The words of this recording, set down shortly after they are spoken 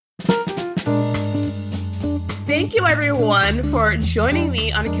Thank you, everyone, for joining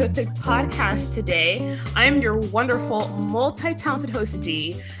me on a Chaotic podcast today. I'm your wonderful, multi-talented host,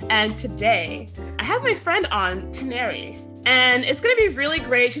 Dee, and today I have my friend on, Taneri, and it's going to be really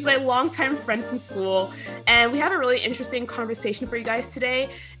great. She's my longtime friend from school, and we have a really interesting conversation for you guys today.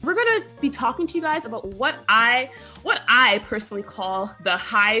 We're going to be talking to you guys about what I personally call the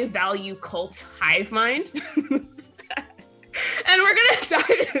high-value cult Hivemind. And we're going to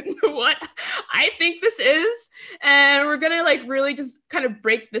dive into what I think this is. And we're going to really just kind of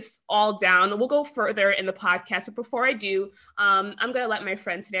break this all down. We'll go further in the podcast. But before I do, I'm going to let my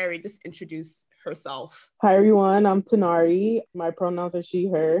friend Taneri just introduce herself. Hi, everyone. I'm Tanari. My pronouns are she,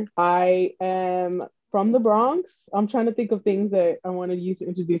 her. I am from the Bronx. I'm trying to think of things that I want to use to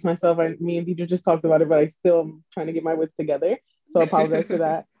introduce myself. Me and Deidre just talked about it, but I still am trying to get my wits together. So I apologize for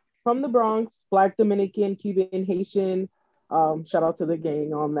that. From the Bronx, Black, Dominican, Cuban, Haitian. Shout out to the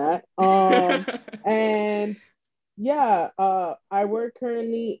gang on that. And yeah, I work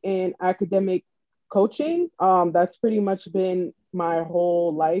currently in academic coaching. That's pretty much been my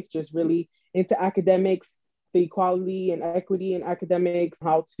whole life, just really into academics, the equality and equity in academics,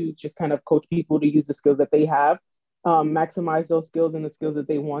 how to just kind of coach people to use the skills that they have, maximize those skills and the skills that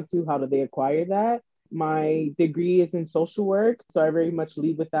they want to, how do they acquire that? My degree is in social work, so I very much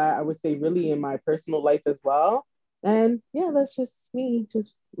lead with that. I would say really in my personal life as well. And yeah, that's just me,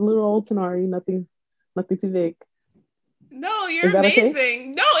 just little old Tanari, nothing too big. No, you're amazing. Okay?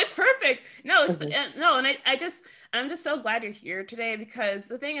 No, it's perfect. No, it's, okay. No, and I'm just so glad you're here today, because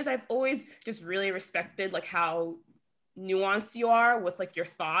the thing is, I've always just really respected how nuanced you are with your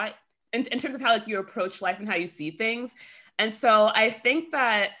thought in terms of how you approach life and how you see things. And so I think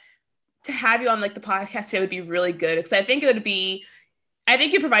that to have you on the podcast today would be really good, because I think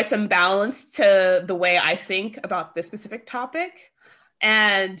you provide some balance to the way I think about this specific topic.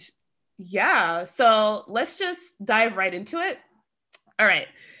 And yeah, so let's just dive right into it. All right.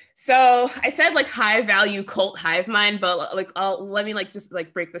 So I said high value cult Hivemind, but let me just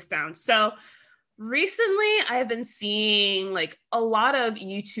break this down. So recently I've been seeing a lot of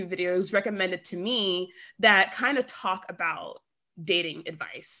YouTube videos recommended to me that kind of talk about dating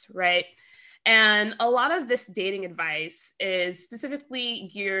advice, right? And a lot of this dating advice is specifically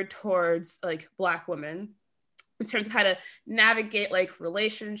geared towards Black women in terms of how to navigate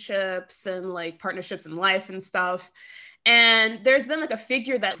relationships and partnerships in life and stuff. And there's been a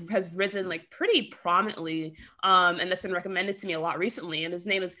figure that has risen pretty prominently, and that's been recommended to me a lot recently. And his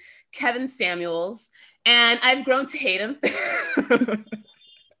name is Kevin Samuels. And I've grown to hate him.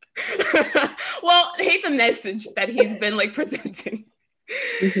 Well, hate the message that he's been presenting.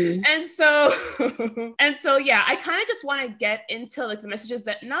 Mm-hmm. And so, yeah, I kind of just want to get into the messages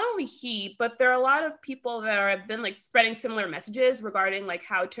that not only he, but there are a lot of people that have been spreading similar messages regarding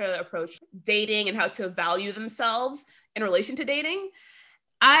how to approach dating and how to value themselves in relation to dating.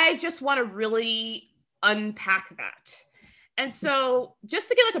 I just want to really unpack that. And so just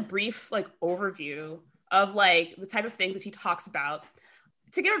to get a brief overview of the type of things that he talks about,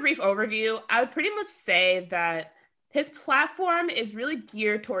 to give a brief overview, I would pretty much say that his platform is really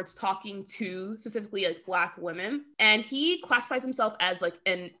geared towards talking to specifically Black women. And he classifies himself as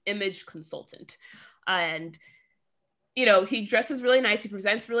an image consultant. And, he dresses really nice, he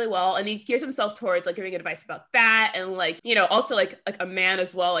presents really well, and he gears himself towards giving advice about that. And also a man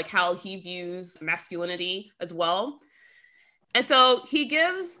as well, how he views masculinity as well. And so he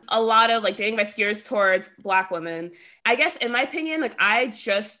gives a lot of dating advice geared towards Black women. I guess in my opinion, I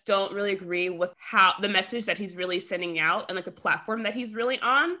just don't really agree with how the message that he's really sending out and the platform that he's really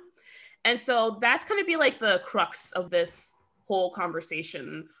on. And so that's going to be the crux of this whole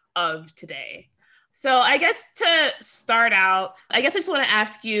conversation of today. So I guess to start out, I just want to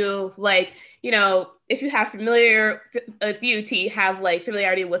ask you, if you have familiarity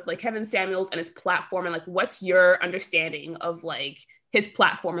with Kevin Samuels and his platform, and what's your understanding of his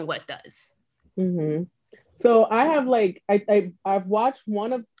platform and what it does? Mm-hmm. So I have I've watched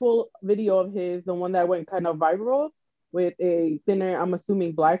one full video of his, the one that went kind of viral with a thinner, I'm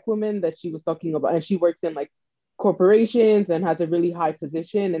assuming Black woman that she was talking about, and she works in corporations and has a really high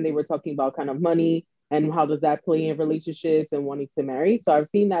position, and they were talking about kind of money and how does that play in relationships and wanting to marry. So I've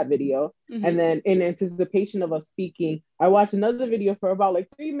seen that video. Mm-hmm. And then in anticipation of us speaking, I watched another video for about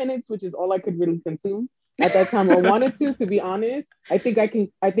 3 minutes, which is all I could really consume at that time, or wanted to be honest. I think I can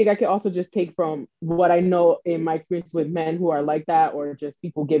also just take from what I know in my experience with men who are like that, or just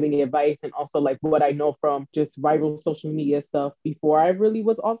people giving advice, and also what I know from just viral social media stuff before I really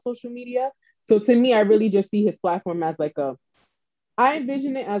was off social media. So to me, I really just see his platform as I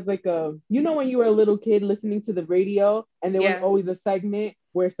envision it as when you were a little kid listening to the radio and there was always a segment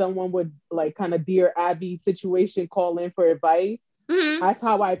where someone would like kind of Dear Abby situation call in for advice. Mm-hmm. That's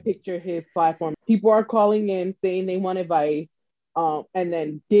how I picture his platform. People are calling in saying they want advice, and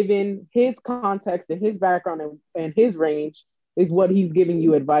then given his context and his background and his range is what he's giving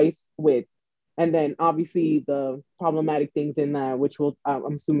you advice with. And then obviously the problematic things in that, which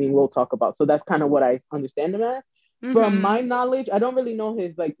I'm assuming we'll talk about. So that's kind of what I understand him as. From my knowledge, I don't really know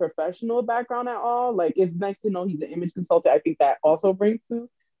his like professional background at all. Like it's nice to know he's an image consultant. I think that also brings to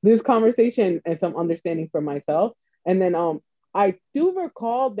this conversation and some understanding for myself. And then I do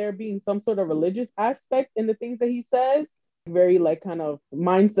recall there being some sort of religious aspect in the things that he says, very like kind of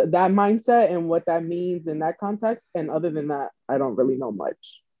mindset and what that means in that context. And other than that, I don't really know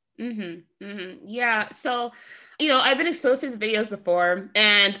much. Yeah. So, I've been exposed to his videos before,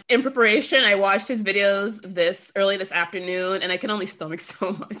 and in preparation, I watched his videos early this afternoon, and I can only stomach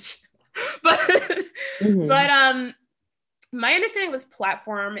so much. but, but my understanding of this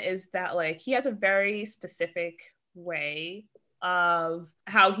platform is that like he has a very specific way of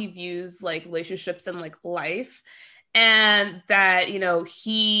how he views like relationships and like life, and that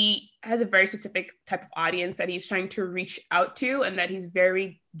he has a very specific type of audience that he's trying to reach out to, and that he's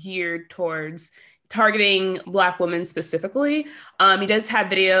very geared towards targeting Black women specifically. He does have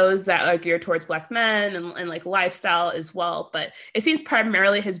videos that are geared towards Black men and like lifestyle as well, but it seems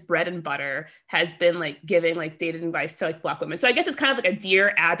primarily his bread and butter has been like giving like dating advice to like Black women. So I guess it's kind of like a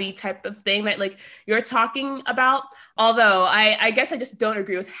Dear Abby type of thing that like you're talking about, although I guess I just don't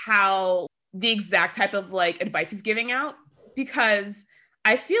agree with how the exact type of like advice he's giving out, because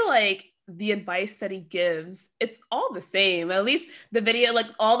I feel like the advice that he gives, it's all the same. At least the video, like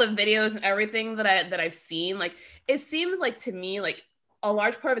all the videos and everything that I've seen, like it seems like to me like a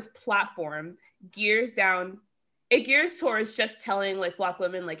large part of his platform gears towards just telling like Black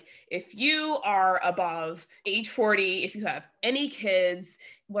women, like if you are above age 40, if you have any kids,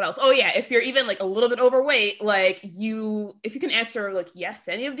 what else? Oh yeah, if you're even like a little bit overweight, like if you can answer like yes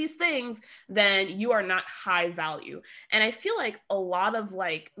to any of these things, then you are not high value. And I feel like a lot of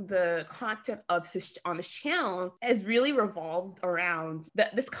like the content of on his channel has really revolved around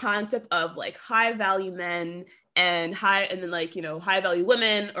this concept of like high value men and then like high value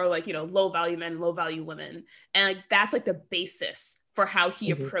women, or like low value men, low value women, and like that's like the basis for how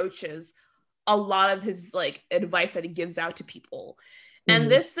he approaches a lot of his like advice that he gives out to people. And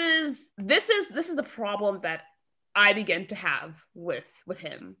this is the problem that I begin to have with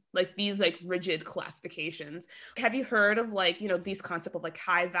him, like these like rigid classifications. Have you heard of like these concepts of like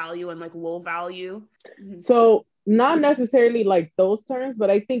high value and like low value? So not necessarily like those terms, but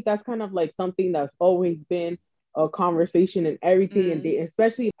I think that's kind of like something that's always been a conversation in everything, and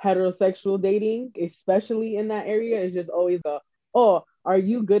especially heterosexual dating, especially in that area, is just always oh, are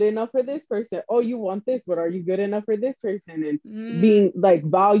you good enough for this person? Oh, you want this, but are you good enough for this person? And being like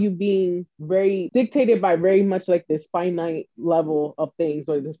value being very dictated by very much like this finite level of things,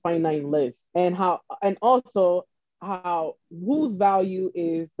 or this finite list, and also how whose value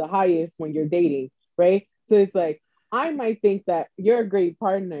is the highest when you're dating, right? So it's like, I might think that you're a great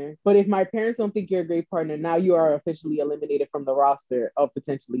partner, but if my parents don't think you're a great partner, now you are officially eliminated from the roster of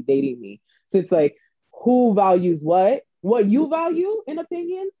potentially dating me. So it's like, who values what you value in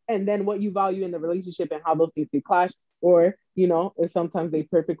opinions, and then what you value in the relationship, and how those things can clash, or sometimes they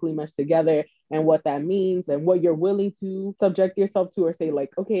perfectly mesh together, and what that means, and what you're willing to subject yourself to, or say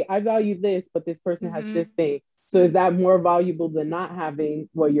like, okay, I value this, but this person has this thing. So is that more valuable than not having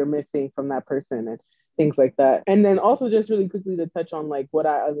what you're missing from that person? And things like that. And then also just really quickly to touch on like what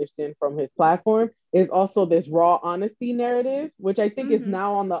I understand from his platform is also this raw honesty narrative, which I think is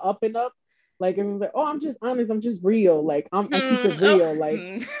now on the up and up. Like everyone's like, oh, I'm just honest, I'm just real. Like I keep it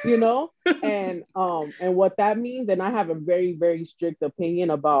real, and what that means. And I have a very, very strict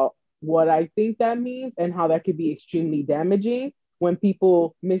opinion about what I think that means, and how that could be extremely damaging when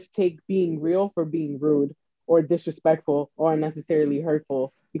people mistake being real for being rude or disrespectful or unnecessarily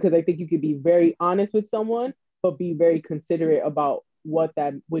hurtful. Because I think you could be very honest with someone, but be very considerate about what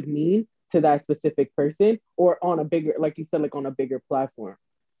that would mean to that specific person, or on a bigger, like you said, like on a bigger platform.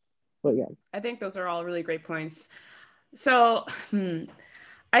 But yeah, I think those are all really great points. So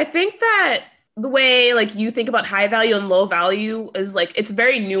I think that the way like you think about high value and low value is like, it's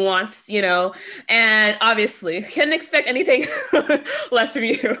very nuanced, and obviously couldn't expect anything less from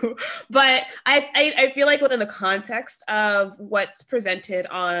you. But I feel like within the context of what's presented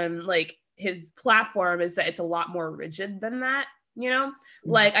on like his platform is that it's a lot more rigid than that,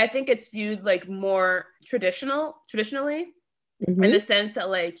 like I think it's viewed like more traditionally. In the sense that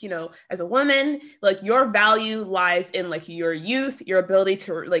like, as a woman, like your value lies in like your youth, your ability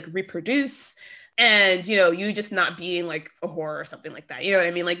to like reproduce. and you know, you just not being like a whore or something like that. You know what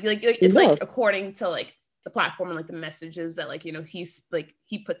I mean? Like it's like according to like the platform and like the messages that like, you know, he's like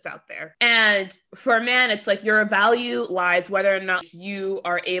he puts out there. And for a man, it's like your value lies whether or not you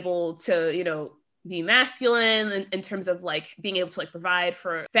are able to, you know, be masculine in terms of like being able to like provide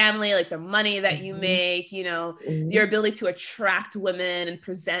for family, like the money that you make, you know, your ability to attract women and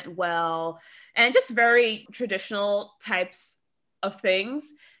present well, and just very traditional types of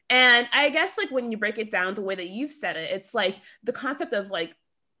things. And I guess like when you break it down the way that you've said it, it's like the concept of like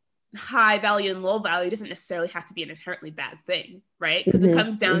high value and low value doesn't necessarily have to be an inherently bad thing, right? Because it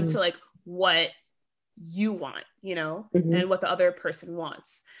comes down to like what you want, you know, and what the other person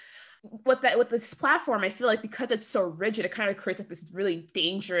wants. With this platform, I feel like because it's so rigid, it kind of creates like this really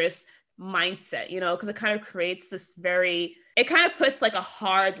dangerous mindset, you know, because it kind of creates this it kind of puts like a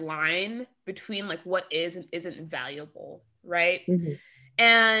hard line between like what is and isn't valuable, right?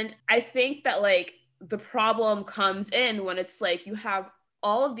 And I think that like the problem comes in when it's like you have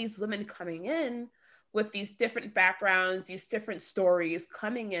all of these women coming in with these different backgrounds, these different stories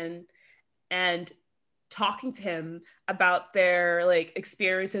coming in and talking to him about their like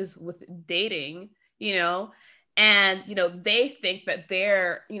experiences with dating, you know, and, you know, they think that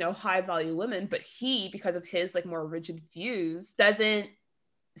they're, you know, high value women, but he, because of his like more rigid views, doesn't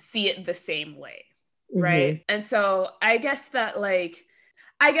see it the same way. Right. And so I guess to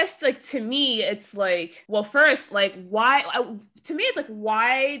me, it's like, well, first, like, to me, it's like,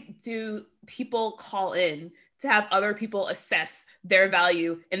 why do people call in to have other people assess their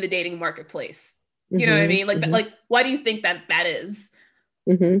value in the dating marketplace? You know what I mean? Like, like, why do you think that is?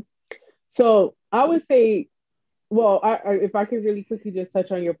 So I would say, well, if I could really quickly just touch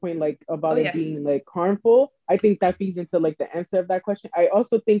on your point, like about it being like harmful, I think that feeds into like the answer of that question. I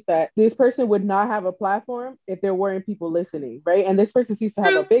also think that this person would not have a platform if there weren't people listening, right? And this person seems to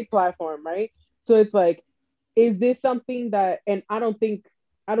have a big platform, right? So it's like, is this something that, and I don't think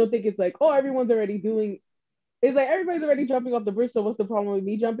it's like, oh, everyone's already doing, it's like everybody's already jumping off the bridge. So what's the problem with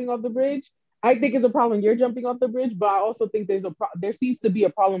me jumping off the bridge? I think it's a problem you're jumping off the bridge, but I also think there seems to be a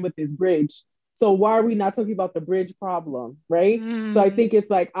problem with this bridge. So why are we not talking about the bridge problem, right? So I think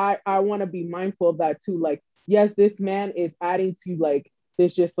it's like I want to be mindful of that too. Like, yes, this man is adding to like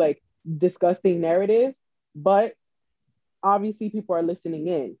this just like disgusting narrative, but obviously people are listening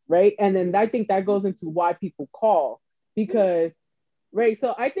in, right? And then I think that goes into why people call, because right.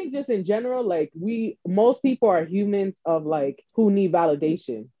 So I think just in general, like most people are humans of like who need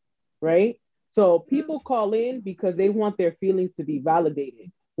validation, right? So people call in because they want their feelings to be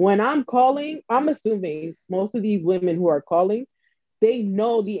validated. When I'm calling, I'm assuming most of these women who are calling, they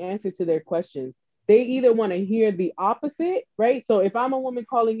know the answer to their questions. They either want to hear the opposite, right? So if I'm a woman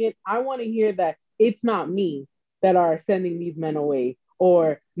calling in, I want to hear that it's not me that are sending these men away,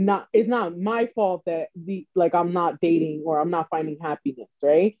 or not, it's not my fault that I'm not dating or I'm not finding happiness,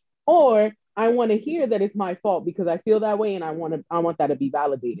 right? Or I want to hear that it's my fault because I feel that way and I want that to be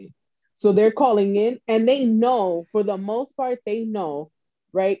validated. So they're calling in and they know, for the most part, they know,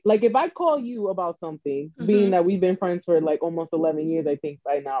 right? Like if I call you about something, being that we've been friends for like almost 11 years, I think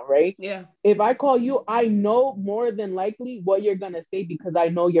by now, right? Yeah. If I call you, I know more than likely what you're going to say because I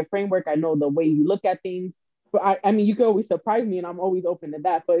know your framework. I know the way you look at things. But I mean, you can always surprise me and I'm always open to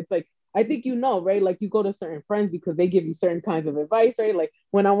that. But it's like, I think you know, right? Like you go to certain friends because they give you certain kinds of advice, right? Like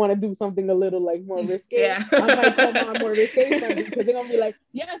when I want to do something a little like more risque, I might call my more risque friend because they're gonna be like,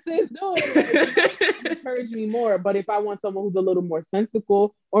 "Yes, sis, do it." Like, encourage me more. But if I want someone who's a little more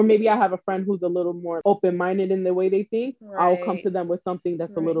sensible, or maybe I have a friend who's a little more open-minded in the way they think, I'll come to them with something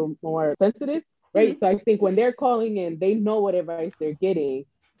that's a little more sensitive, right? So I think when they're calling in, they know what advice they're getting.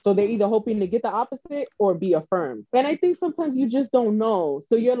 So they're either hoping to get the opposite or be affirmed. And I think sometimes you just don't know.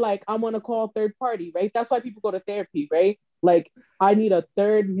 So you're like, I want to call third party, right? That's why people go to therapy, right? Like I need a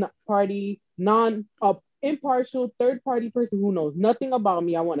third party, impartial third party person who knows nothing about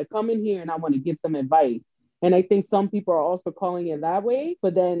me. I want to come in here and I want to get some advice. And I think some people are also calling it that way,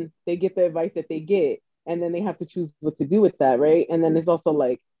 but then they get the advice that they get and then they have to choose what to do with that, right? And then it's also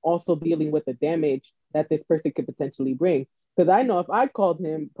like also dealing with the damage that this person could potentially bring. Because I know if I called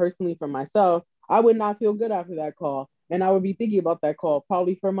him personally for myself, I would not feel good after that call. And I would be thinking about that call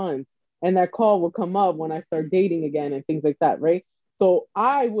probably for months. And that call will come up when I start dating again and things like that, right? So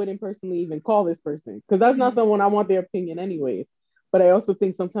I wouldn't personally even call this person because that's not someone I want their opinion anyways. But I also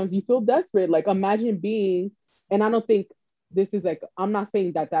think sometimes you feel desperate. Like imagine being, and I don't think this is like, I'm not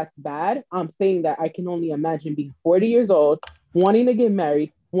saying that that's bad. I'm saying that I can only imagine being 40 years old, wanting to get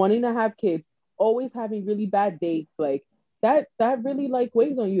married, wanting to have kids, always having really bad dates, like that really like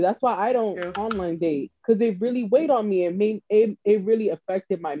weighs on you. That's why I don't True. online date, because they really weighed on me and made it really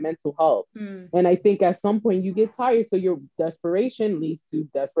affected my mental health. Mm. And I think at some point you get tired, so your desperation leads to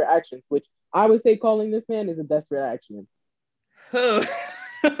desperate actions, which I would say calling this man is a desperate action. Who?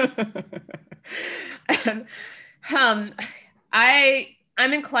 And, um,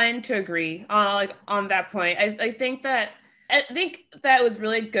 I'm inclined to agree on like on that point. I think that was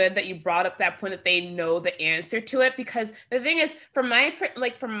really good that you brought up that point that they know the answer to it, because the thing is, from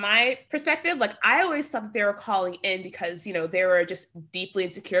my perspective, like I always thought that they were calling in because they were just deeply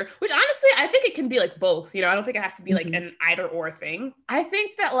insecure. Which honestly, I think it can be like both. I don't think it has to be like Mm-hmm. an either or thing. I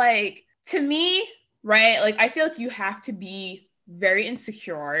think that like to me, right? Like I feel like you have to be very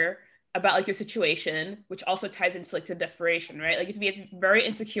insecure about like your situation, which also ties into like to desperation, right? Like you have to be very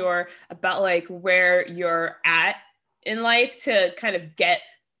insecure about like where you're at in life to kind of get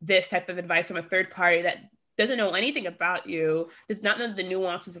this type of advice from a third party that doesn't know anything about you, does not know the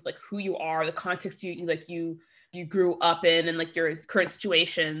nuances of like who you are, the context you grew up in, and like your current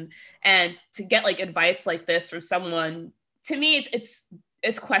situation. And to get like advice like this from someone, to me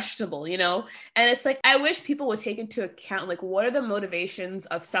it's questionable, and it's like I wish people would take into account like what are the motivations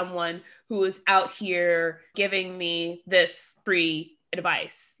of someone who is out here giving me this free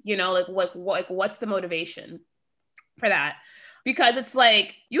advice, like what's the motivation for that? Because it's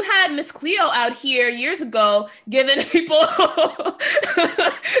like you had Miss Cleo out here years ago giving people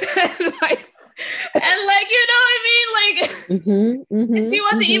advice, and like what I mean, like Mm-hmm. and she Mm-hmm.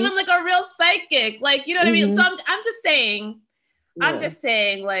 wasn't Mm-hmm. even like a real psychic, like what I mean. So Mm-hmm. I'm just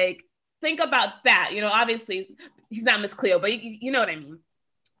saying, Yeah. like, think about that. Obviously he's not Miss Cleo, but you know what I mean.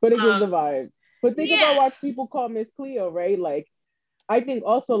 But it gives the Um, vibe. But think about yeah. why people call Miss Cleo, right? Like, I think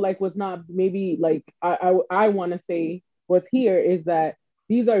also like what's not maybe like I want to say what's here is that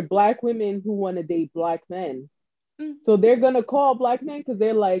these are black women who want to date black men. Mm. So they're gonna call black men because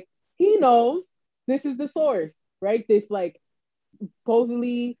they're like, he knows this is the source, right? This like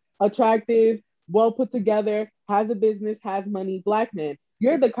supposedly attractive, well put together, has a business, has money, black man.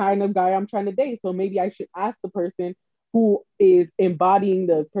 You're the kind of guy I'm trying to date. So maybe I should ask the person who is embodying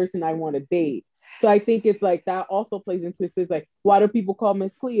the person I want to date. So I think it's like that also plays into it. So it's like, why do people call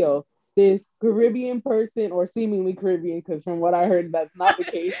Miss Cleo? This Caribbean person, or seemingly Caribbean, because from what I heard, that's not the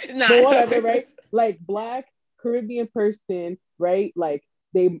case. But Not. whatever, right? Like black Caribbean person, right? Like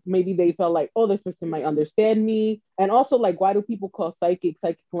they felt like, oh, this person might understand me. And also like, why do people call psychic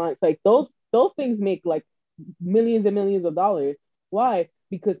clients? Like those things make like millions and millions of dollars. Why?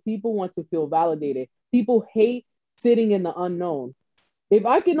 Because people want to feel validated. People hate sitting in the unknown. If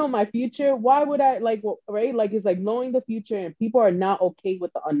I can know my future, why would I like, right? Like it's like knowing the future, and people are not okay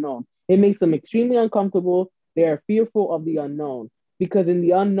with the unknown. It makes them extremely uncomfortable. They are fearful of the unknown, because in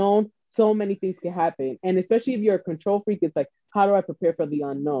the unknown, so many things can happen. And especially if you're a control freak, it's like, how do I prepare for the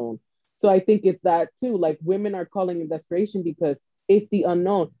unknown? So I think it's that too. Like women are calling in desperation because it's the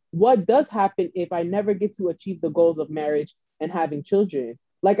unknown. What does happen if I never get to achieve the goals of marriage and having children?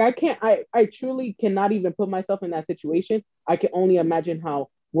 Like I truly cannot even put myself in that situation. I can only imagine how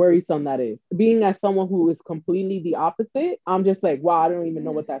worrisome that is. Being as someone who is completely the opposite, I'm just like, wow, I don't even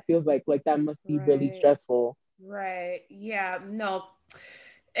know what that feels like. Like that must be really Right. stressful. Right. Yeah. No,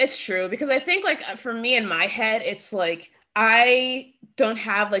 it's true, because I think like for me in my head, it's like I don't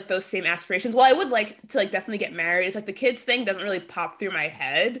have like those same aspirations. Well, I would like to like definitely get married. It's like the kids thing doesn't really pop through my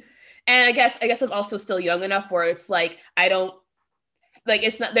head. And I guess I'm also still young enough where it's like I don't like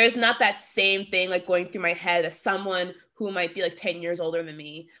it's not there's not that same thing like going through my head as someone who might be like 10 years older than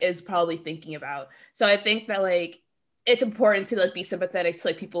me is probably thinking about. So I think that like it's important to like be sympathetic to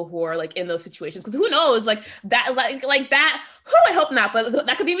like people who are like in those situations, because who knows like that like that who I hope not, but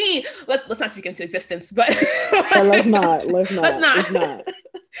that could be me. Let's not speak into existence, but But let's not, let's let's not, not.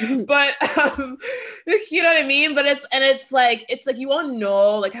 it's not. But you know what I mean. But it's like you won't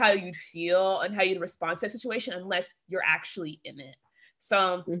know like how you'd feel and how you'd respond to that situation unless you're actually in it.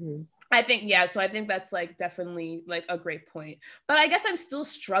 So Mm-hmm. I think, yeah, so I think that's like definitely like a great point. But I guess I'm still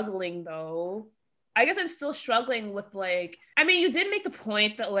struggling though. I guess I'm still struggling with like, I mean, you did make the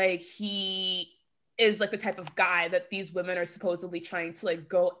point that like he is like the type of guy that these women are supposedly trying to like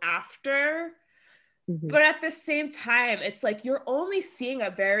go after. Mm-hmm. But at the same time, it's like you're only seeing a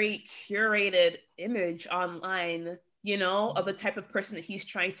very curated image online, of the type of person that he's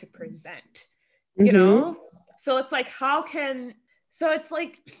trying to present, you Mm-hmm. know? So it's like, so it's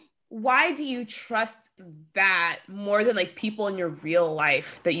like, why do you trust that more than like people in your real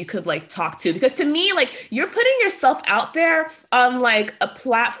life that you could like talk to? Because to me, like you're putting yourself out there on like a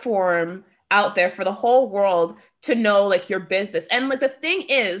platform out there for the whole world to know like your business. And like the thing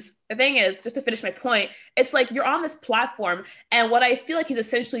is, just to finish my point, it's like you're on this platform, and what I feel like he's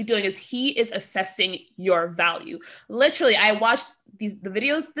essentially doing is he is assessing your value. Literally, I watched the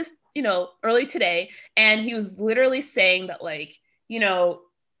videos this, early today, and he was literally saying that like,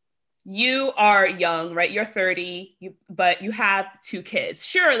 you are young, right? You're 30, but you have 2 kids.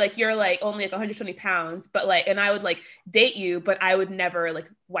 Sure, like you're like only like 120 pounds, but like, and I would like date you, but I would never like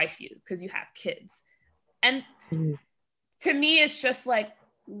wife you because you have kids. And to me, it's just like,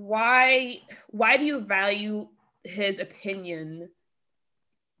 why do you value his opinion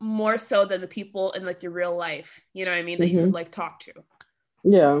more so than the people in like your real life? You know what I mean? That you could like talk to.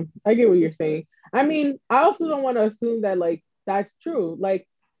 Yeah, I get what you're saying. I mean, I also don't want to assume that like that's true. Like,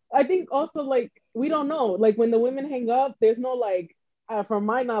 I think also like we don't know. Like when the women hang up, there's no like, from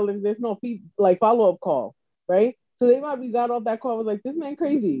my knowledge, there's no like follow up call, right? So they might be got off that call was like, this man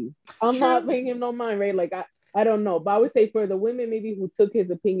crazy. I'm not paying him no mind, right? Like I don't know, but I would say for the women maybe who took his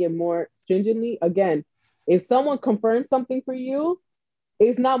opinion more stringently, again, if someone confirms something for you,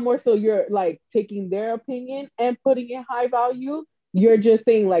 it's not more so you're like taking their opinion and putting it high value. You're just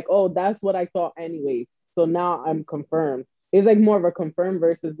saying like, oh, that's what I thought anyways. So now I'm confirmed. It's like more of a confirm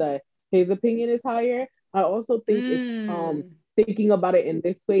versus that his opinion is higher. I also think it's thinking about it in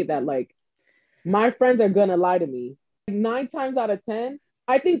this way that like my friends are gonna lie to me. 9 times out of 10,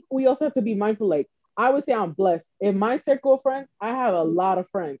 I think we also have to be mindful. Like I would say I'm blessed. In my circle of friends, I have a lot of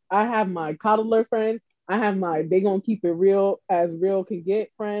friends. I have my coddler friends. I have my they gonna keep it real as real can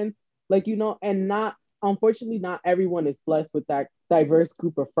get friends. Like, and not unfortunately not everyone is blessed with that diverse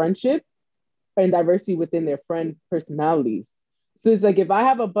group of friendship and diversity within their friend personalities. So it's like if I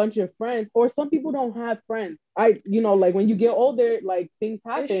have a bunch of friends, or some people don't have friends. Like when you get older, like things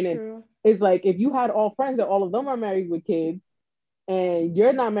happen. And it's like if you had all friends and all of them are married with kids and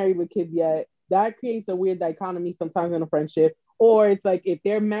you're not married with kids yet, that creates a weird dichotomy sometimes in a friendship. Or it's like if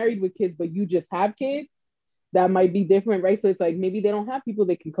they're married with kids, but you just have kids, that might be different, right? So it's like maybe they don't have people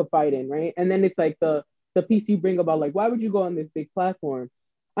they can confide in, right? And then it's like the piece you bring about like, why would you go on this big platform?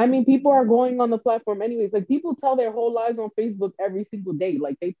 I mean, people are going on the platform anyways. Like people tell their whole lives on Facebook every single day.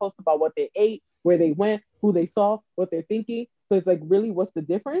 Like they post about what they ate, where they went, who they saw, what they're thinking. So it's like, really, what's the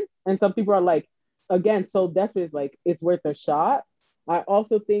difference? And some people are like, again, so desperate, it's like it's worth a shot. I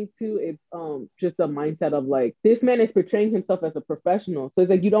also think too, it's just a mindset of like this man is portraying himself as a professional. So it's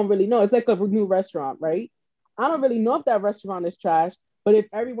like you don't really know. It's like a new restaurant, right? I don't really know if that restaurant is trash, but if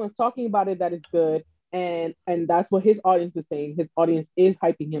everyone's talking about it, that is good. And that's what his audience is saying. His audience is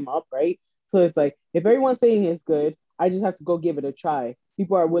hyping him up, right? So it's like if everyone's saying it's good, I just have to go give it a try.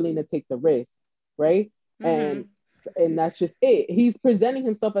 People are willing to take the risk, right? And that's just it. He's presenting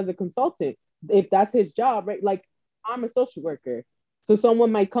himself as a consultant. If that's his job, right? Like I'm a social worker. So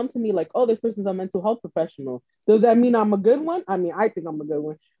someone might come to me like, oh, this person's a mental health professional. Does that mean I'm a good one? I mean, I think I'm a good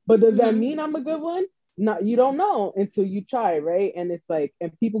one. But does that mean I'm a good one? No, you don't know until you try, right? And it's like,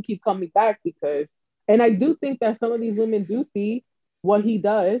 and people keep coming back because, and I do think that some of these women do see what he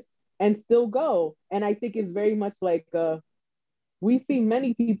does and still go. And I think it's very much like we've seen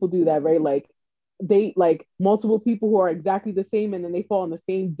many people do that, right? Like they like multiple people who are exactly the same, and then they fall in the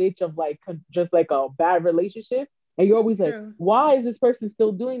same ditch of like just like a bad relationship. And you're always like, why is this person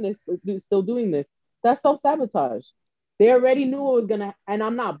still doing this? Still doing this? That's self-sabotage. They already knew it was gonna, and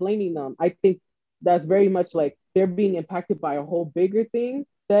I'm not blaming them. I think that's very much like they're being impacted by a whole bigger thing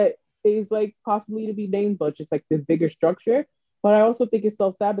that is like possibly to be named, but just like this bigger structure. But I also think it's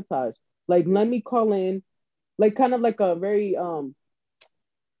self-sabotage. Like, let me call in, like kind of like a very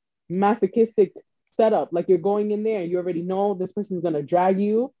masochistic setup. Like you're going in there and you already know this person's gonna drag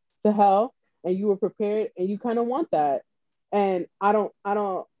you to hell, and you were prepared, and you kind of want that. And I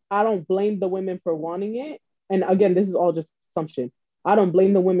don't blame the women for wanting it. And again, this is all just assumption. I don't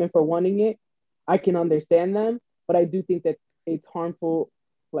blame the women for wanting it. I can understand them, but I do think that it's harmful,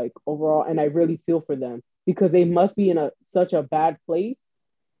 like overall, and I really feel for them because they must be in such a bad place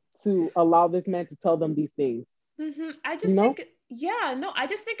to allow this man to tell them these things. I just think, I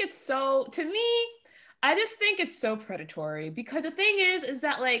just think it's so, to me, I just think it's so predatory because the thing is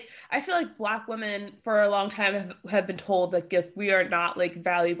that like, I feel like Black women for a long time have been told that we are not like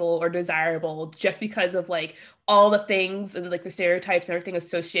valuable or desirable just because of like all the things and like the stereotypes and everything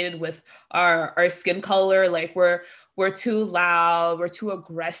associated with our skin color. Like we're too loud, we're too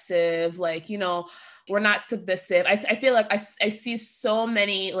aggressive, like, we're not submissive. I feel like I see so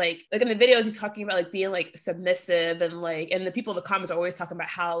many like in the videos he's talking about like being like submissive and the people in the comments are always talking about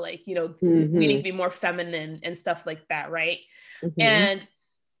how like, we need to be more feminine and stuff like that, right? And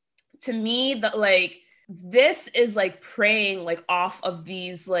to me, that like this is like preying like off of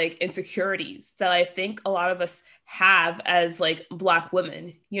these like insecurities that I think a lot of us have as like Black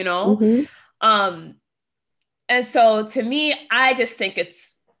women, you know? Mm-hmm. Um, and so to me, I just think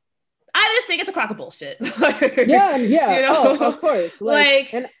it's a crock of bullshit. Yeah, and yeah. You Oh, of know, course.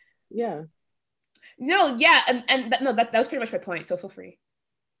 Like, like, and yeah. no, yeah, and no, that was pretty much my point. So feel free.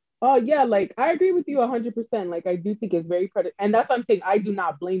 Oh yeah, like I agree with you 100%. Like I do think it's very and that's what I'm saying. I do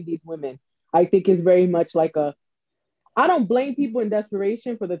not blame these women. I think it's very much like a I don't blame people in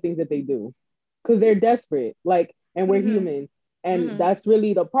desperation for the things that they do because they're desperate. Like, and we're Mm-hmm. humans. And Mm-hmm. that's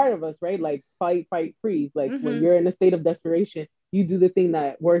really the part of us, right? Like, fight, fight, freeze. Like, when Mm-hmm. you're in a state of desperation, you do the thing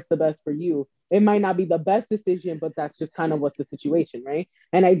that works the best for you. It might not be the best decision, but that's just kind of what's the situation, right?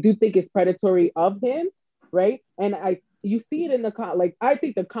 And I do think it's predatory of him, right? And you see it in like, I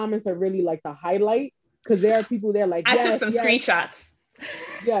think the comments are really like the highlight because there are people there like, I took yes, some yes, screenshots.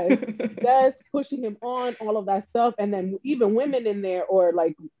 yes, yes, pushing him on, all of that stuff. And then even women in there, or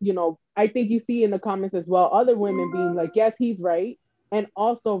like, I think you see in the comments as well, other women being like, yes, he's right. And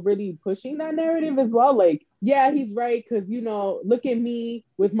also really pushing that narrative as well. Like, yeah, he's right. Cause, look at me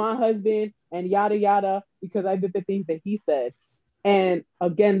with my husband and yada, yada, because I did the things that he said. And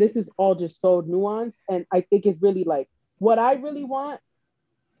again, this is all just so nuanced. And I think it's really like what I really want,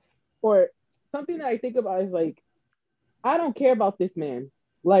 or something that I think about is like, I don't care about this man.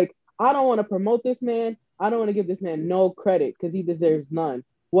 Like, I don't want to promote this man. I don't want to give this man no credit because he deserves none.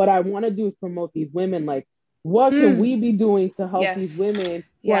 What I want to do is promote these women. Like, what can we be doing to help these Yes. women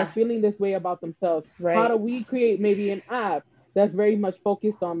who are Yeah. feeling this way about themselves? How Right. do we create maybe an app that's very much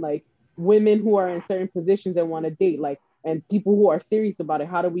focused on like women who are in certain positions and want to date, like, and people who are serious about it?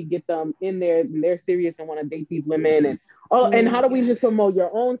 How do we get them in there and they're serious and want to date these women? And how do we just Yes. promote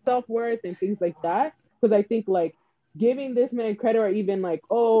your own self-worth and things like that? Because I think like giving this man credit, or even like,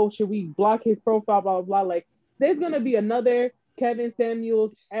 oh, should we block his profile, blah, blah, blah. Like, there's going to be another Kevin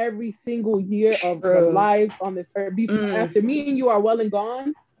Samuels every single year of the True. lives on this earth. After me and you are well and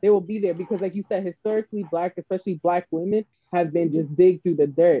gone, they will be there because, like you said, historically, especially Black women, have been just dig through the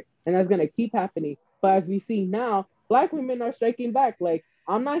dirt. And that's going to keep happening. But as we see now, Black women are striking back. Like,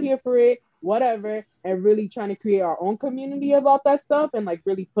 I'm not here for it, whatever, and really trying to create our own community about that stuff and like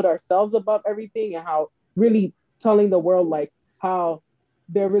really put ourselves above everything, and how really telling the world like how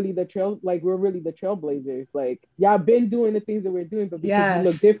they're really we're really the trailblazers. Like, y'all been doing the things that we're doing, but because we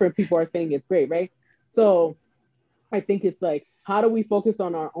look Yes. different, people are saying it's great, right? So I think it's like, how do we focus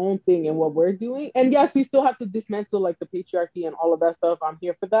on our own thing and what we're doing? And yes, we still have to dismantle like the patriarchy and all of that stuff. I'm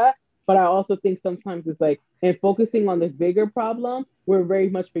here for that. But I also think sometimes it's like, in focusing on this bigger problem, we're very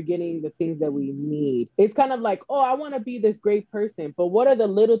much forgetting the things that we need. It's kind of like, oh, I want to be this great person, but what are the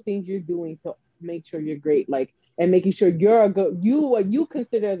little things you're doing to make sure you're great? Like, and making sure you're what you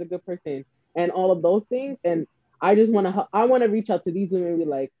consider as a good person, and all of those things. And I want to reach out to these women and be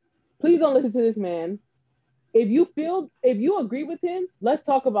like, please don't listen to this man. If you agree with him, let's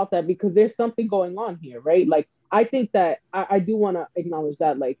talk about that, because there's something going on here, right? Like, I think that I do want to acknowledge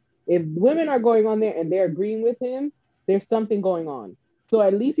that, like, if women are going on there and they're agreeing with him, there's something going on. So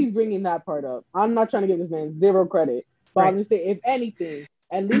at least he's bringing that part up. I'm not trying to give this man zero credit, but Right. I'm just saying, if anything,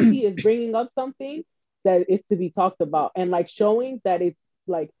 at least he is bringing up something that is to be talked about, and like showing that it's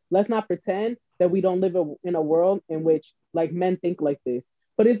like, let's not pretend that we don't live in a world in which like men think like this.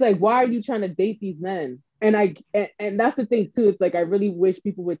 But it's like, why are you trying to date these men? And that's the thing too. It's like, I really wish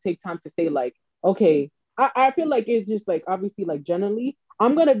people would take time to say like, okay, I feel like it's just like, obviously, like, generally,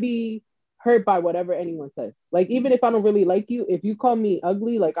 I'm gonna be hurt by whatever anyone says. Like, even if I don't really like you, if you call me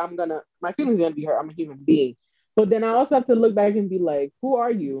ugly, like, my feelings are gonna be hurt. I'm a human being. But then I also have to look back and be like, who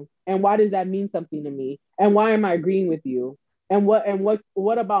are you? And why does that mean something to me? And why am I agreeing with you? And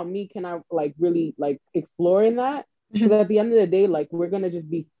what about me can I like really like explore in that? Because at the end of the day, like, we're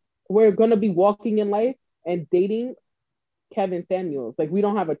gonna be walking in life and dating Kevin Samuels. Like, we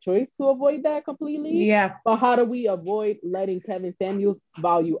don't have a choice to avoid that completely. Yeah. But how do we avoid letting Kevin Samuels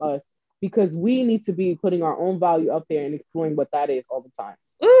value us? Because we need to be putting our own value up there and exploring what that is all the time.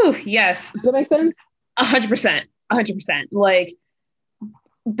 Ooh, yes. Does that make sense? 100%. 100%. Like,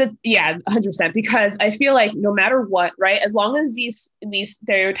 100%, because I feel like no matter what, right, as long as these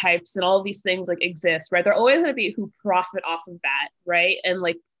stereotypes and all of these things like exist, right, they're always going to be who profit off of that, right, and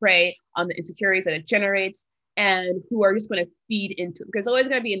like prey on the insecurities that it generates, and who are just going to feed into it. There's always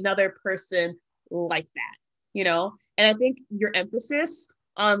going to be another person like that, and I think your emphasis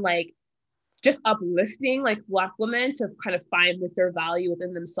on like just uplifting like Black women to kind of find like their value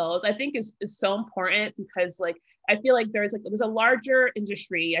within themselves, I think is so important, because like I feel like there's a larger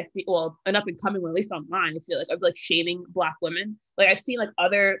industry, I feel, well, an up and coming one, at least online, I feel like, of like shaming Black women. Like, I've seen like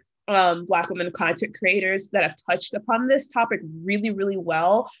other Black women content creators that have touched upon this topic really, really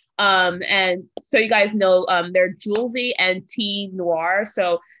well. And so you guys know, they're Julesy and T Noir.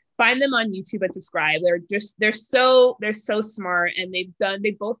 So find them on YouTube and subscribe. They're so smart, and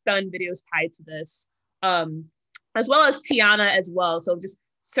they've both done videos tied to this, as well as Tiana as well. So just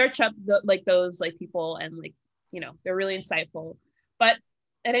search up those like people, and like, they're really insightful. But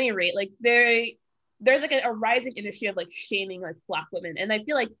at any rate, like there's like a rising industry of like shaming like Black women, and I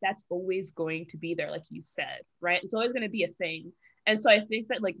feel like that's always going to be there, like you said, right? It's always going to be a thing. And so I think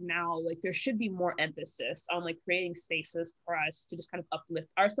that like now, like there should be more emphasis on like creating spaces for us to just kind of uplift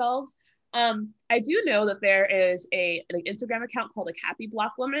ourselves. I do know that there is a like Instagram account called like Happy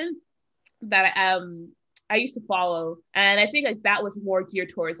Black Woman that I used to follow, and I think like that was more geared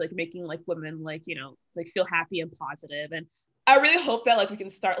towards like making like women like, like feel happy and positive. And I really hope that like we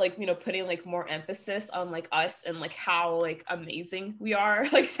can start like, putting like more emphasis on like us and like how like amazing we are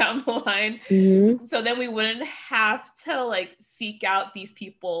like down the line. So then we wouldn't have to like seek out these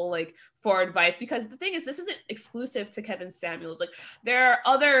people like for advice, because the thing is, this isn't exclusive to Kevin Samuels. Like there are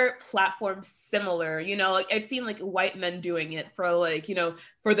other platforms similar, like I've seen like white men doing it for like,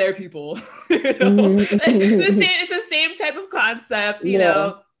 for their people. It's the same type of concept,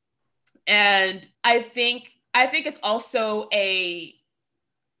 and I think it's also a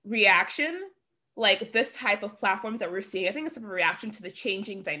reaction, like this type of platforms that we're seeing. I think it's a reaction to the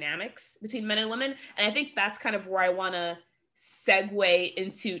changing dynamics between men and women. And I think that's kind of where I want to segue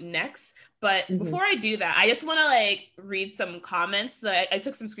into next. But before I do that, I just want to like read some comments. I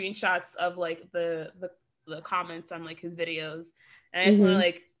took some screenshots of like the comments on like his videos. And I just want to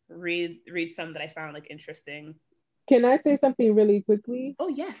like read some that I found like interesting. Can I say something really quickly? Oh,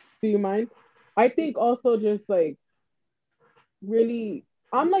 yes. Do you mind? I think also just like really,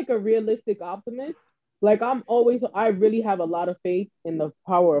 I'm like a realistic optimist. Like I really have a lot of faith in the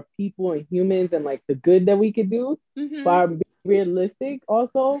power of people and humans and like the good that we could do. But I'm realistic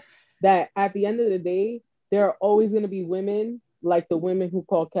also that at the end of the day, there are always going to be women like the women who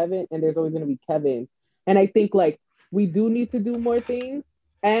call Kevin, and there's always going to be Kevins. And I think like we do need to do more things,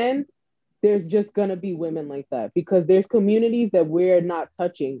 and there's just going to be women like that because there's communities that we're not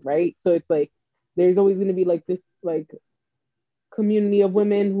touching, right? So it's like there's always going to be like this like community of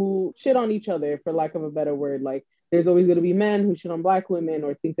women who shit on each other, for lack of a better word. Like there's always going to be men who shit on Black women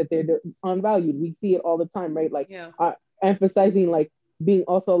or think that they're unvalued. We see it all the time, right? Like emphasizing like being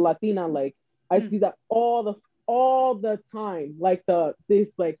also Latina. Like I see that all the time. Like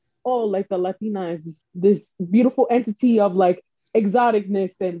this like, oh, like the Latina is this beautiful entity of like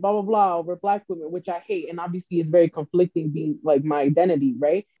exoticness and blah blah blah over Black women, which I hate, and obviously it's very conflicting being like my identity,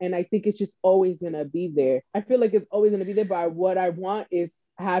 right? And I think it's just always gonna be there. I feel like it's always gonna be there, but what I want is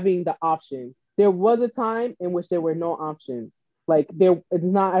having the options. There was a time in which there were no options. Like it's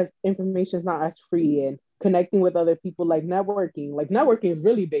not as information is not as free, and connecting with other people, like networking is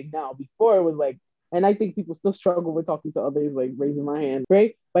really big now. Before it was like, and I think people still struggle with talking to others, like raising my hand,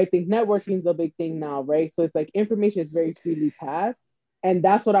 right? But I think networking is a big thing now, right? So it's like information is very freely passed. And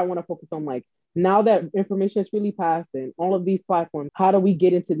that's what I want to focus on. Like now that information is freely passed and all of these platforms, how do we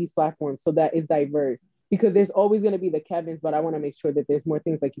get into these platforms so that it's diverse? Because there's always going to be the Kevins, but I want to make sure that there's more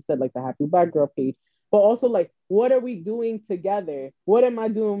things, like you said, like the Happy Black Girl page, but also like, what are we doing together? What am I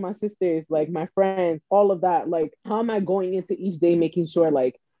doing with my sisters, like my friends, all of that? Like, how am I going into each day making sure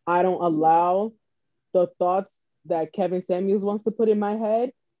like I don't allow the thoughts that Kevin Samuels wants to put in my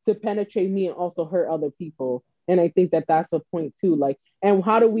head to penetrate me and also hurt other people. And I think that that's a point too. Like, and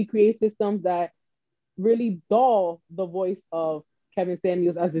how do we create systems that really dull the voice of Kevin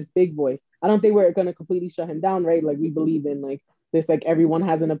Samuels as this big voice? I don't think we're going to completely shut him down, right? Like we believe in like this, like everyone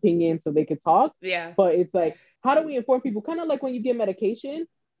has an opinion so they could talk. Yeah. But it's like, how do we inform people? Kind of like when you get medication,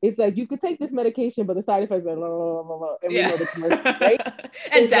 it's like you could take this medication, but the side effects are blah, blah, blah, blah, and we know the commercial, right?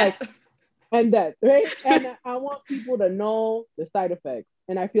 And death. Like, and that, right? And I want people to know the side effects.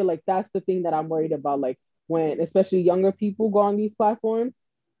 And I feel like that's the thing that I'm worried about. Like when, especially younger people go on these platforms,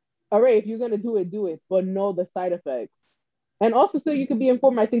 all right, if you're going to do it, but know the side effects. And also so you can be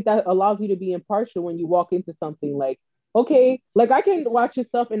informed. I think that allows you to be impartial when you walk into something like, okay, like I can watch his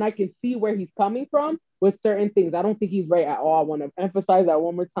stuff and I can see where he's coming from with certain things. I don't think he's right at all. I want to emphasize that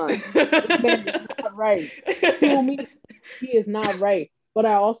one more time. This man is not right. To me, he is not right. But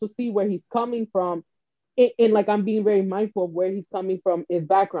I also see where he's coming from. And like I'm being very mindful of where he's coming from, his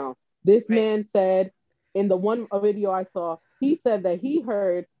background. This man said in the one video I saw, he said that he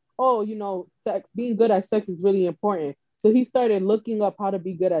heard, oh, sex, being good at sex is really important. So he started looking up how to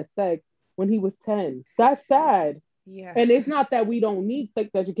be good at sex when he was 10. That's sad. Yeah. And it's not that we don't need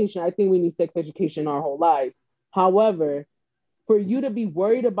sex education. I think we need sex education our whole lives. However, for you to be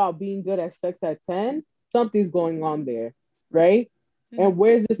worried about being good at sex at 10, something's going on there, right? And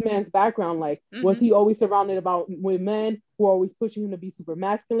where's this man's background? Like, was he always surrounded about with men who are always pushing him to be super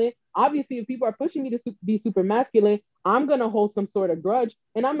masculine? Obviously, if people are pushing me to be super masculine, I'm gonna hold some sort of grudge,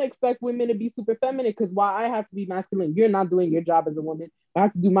 and I'm gonna expect women to be super feminine. Because why I have to be masculine? You're not doing your job as a woman. I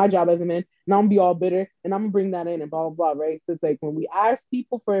have to do my job as a man, and I'm gonna be all bitter, and I'm gonna bring that in, and blah blah blah. Right? So it's like when we ask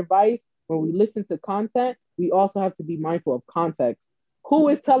people for advice, when we listen to content, we also have to be mindful of context. Who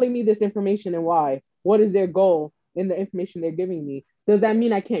is telling me this information and why? What is their goal in the information they're giving me? Does that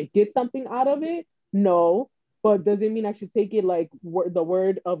mean I can't get something out of it? No. But does it mean I should take it like the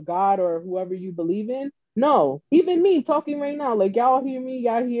word of God or whoever you believe in? No. Even me talking right now, like y'all hear me,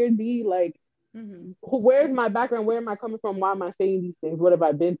 y'all hear D, like where's my background? Where am I coming from? Why am I saying these things? What have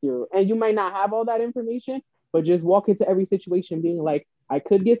I been through? And you might not have all that information, but just walk into every situation being like, I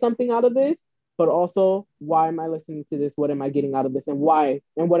could get something out of this, but also why am I listening to this? What am I getting out of this? And why?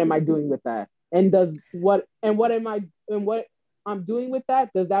 And what am I doing with that? And what I'm doing with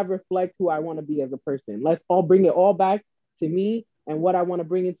that, does that reflect who I want to be as a person? Let's all bring it all back to me and what I want to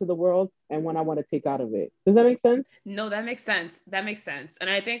bring into the world and what I want to take out of it. Does that make sense? No, that makes sense. That makes sense. And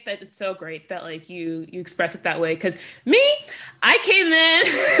I think that it's so great that like you express it that way. Cause me, I came in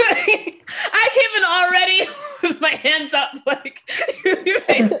already with my hands up, like,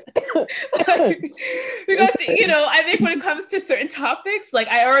 because, you know, I think when it comes to certain topics, like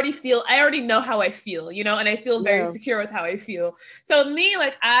I already know how I feel, you know, and I feel very secure with how I feel. So me,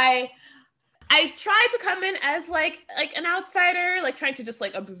 like I tried to come in as like an outsider, like trying to just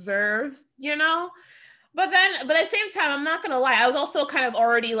like observe, you know, but at the same time, I'm not going to lie. I was also kind of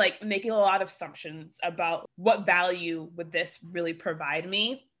already like making a lot of assumptions about what value would this really provide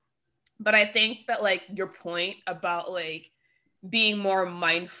me. But I think that like your point about like being more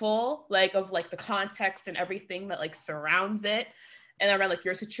mindful, like of like the context and everything that like surrounds it and around like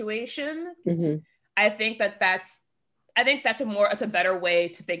your situation, I think that's it's a better way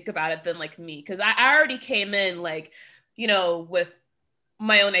to think about it than like me. Because I already came in like, you know, with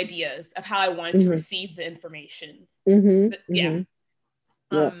my own ideas of how I wanted to receive the information. Yeah.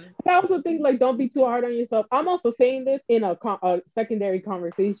 I also think like don't be too hard on yourself. I'm also saying this in a secondary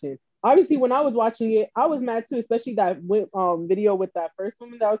conversation. Obviously, when I was watching it, I was mad too, especially that video with that first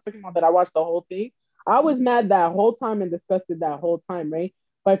woman that I was talking about that I watched the whole thing. I was mad that whole time and disgusted that whole time, right?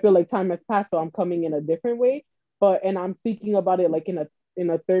 But I feel like time has passed, so I'm coming in a different way. And I'm speaking about it like in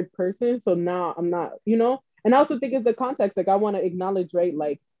a third person. So now I'm not, you know. And I also think it's the context. Like I want to acknowledge, right?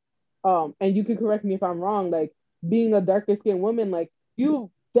 Like, and you can correct me if I'm wrong. Like being a darker skinned woman, like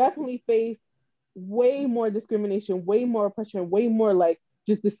you definitely face way more discrimination, way more oppression, way more like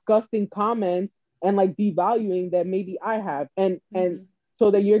just disgusting comments and like devaluing that maybe I have. And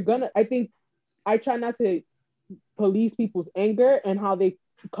so that I think I try not to police people's anger and how they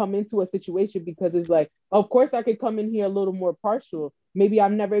come into a situation, because it's like, of course I could come in here a little more partial. Maybe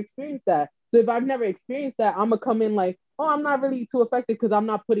I've never experienced that. So if I've never experienced that, I'm gonna come in like, oh, I'm not really too affected because I'm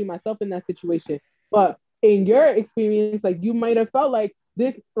not putting myself in that situation. But in your experience, like you might have felt like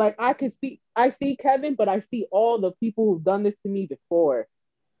this, like I see Kevin, but I see all the people who've done this to me before.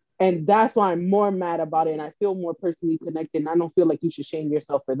 And that's why I'm more mad about it. And I feel more personally connected. And I don't feel like you should shame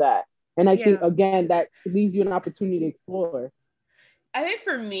yourself for that. And I think, again, that leaves you an opportunity to explore. I think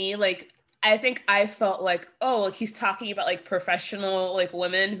for me, like, I think I felt like, oh, like he's talking about like professional, like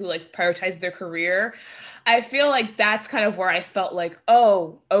women who like prioritize their career. I feel like that's kind of where I felt like,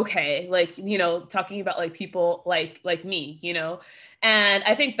 oh, okay. Like, you know, talking about like people like me, you know? And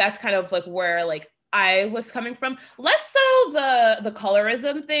I think that's kind of like where like I was coming from. Less so the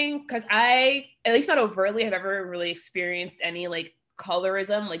colorism thing, because I, at least not overtly, have ever really experienced any like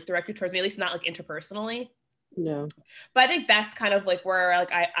colorism like directed towards me, at least not like interpersonally. Yeah. But I think that's kind of like where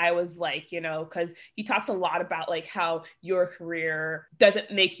like I was like, you know, because he talks a lot about like how your career doesn't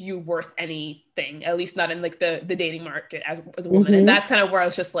make you worth anything, at least not in like the dating market as a woman. And that's kind of where I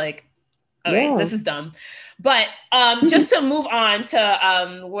was just like, okay, this is dumb. But just to move on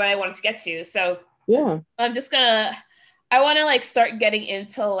to what I wanted to get to. So I'm just I want to like start getting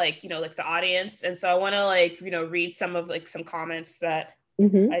into like, you know, like the audience. And so I want to like, you know, read some of like some comments that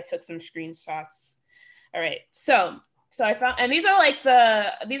I took some screenshots. All right. So I found, and these are like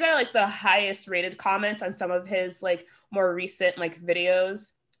the highest rated comments on some of his like more recent like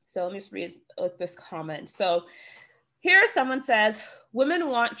videos. So let me just read like this comment. So here someone says, women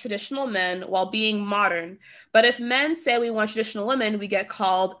want traditional men while being modern, but if men say we want traditional women, we get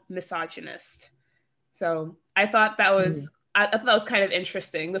called misogynist. So I thought that was, I thought that was kind of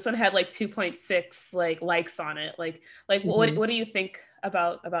interesting. This one had like 2.6 like likes on it. Like what do you think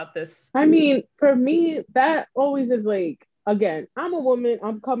about this? I mean, for me, that always is like, again, I'm a woman.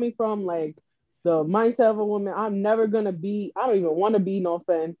 I'm coming from like the mindset of a woman. I'm never gonna be, I don't even want to be, no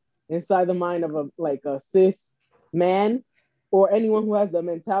offense, inside the mind of a like a cis man or anyone who has the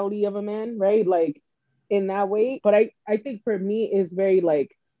mentality of a man, right? Like in that way. But I think for me it's very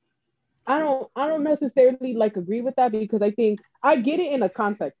like I don't necessarily like agree with that because I think I get it in a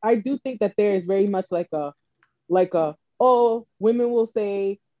context. I do think that there is very much like a oh, women will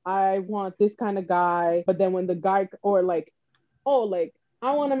say I want this kind of guy, but then when the guy or like oh, like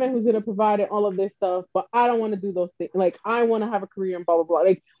I want a man who's gonna provide and all of this stuff, but I don't want to do those things. Like I want to have a career and blah blah blah.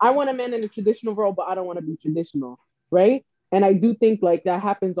 Like I want a man in a traditional role, but I don't want to be traditional, right? And I do think like that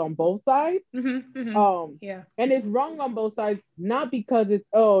happens on both sides. Yeah. And it's wrong on both sides, not because it's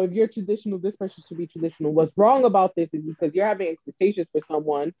oh, if you're traditional, this person should be traditional. What's wrong about this is because you're having expectations for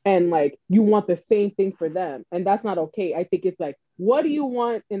someone and like you want the same thing for them, and that's not okay. I think it's like, what do you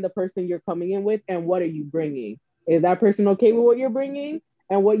want in the person you're coming in with, and what are you bringing? Is that person okay with what you're bringing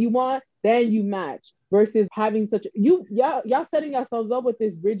and what you want? Then you match versus having such y'all setting yourselves up with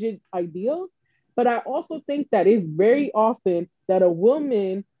this rigid ideal. But I also think that it's very often that a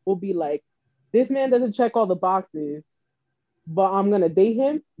woman will be like, this man doesn't check all the boxes, but I'm gonna date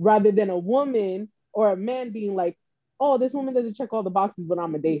him, rather than a woman or a man being like, oh, this woman doesn't check all the boxes, but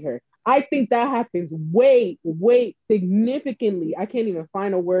I'm gonna date her. I think that happens way significantly. I can't even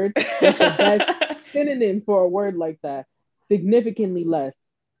find a word that's the best synonym for a word like that. Significantly less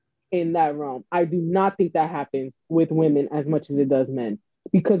in that realm. I do not think that happens with women as much as it does men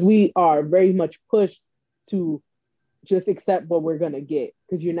because we are very much pushed to just accept what we're gonna get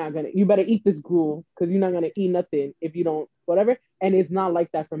because you better eat this gruel because you're not gonna eat nothing if you don't whatever. And it's not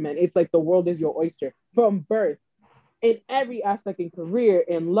like that for men. It's like the world is your oyster from birth in every aspect, in career,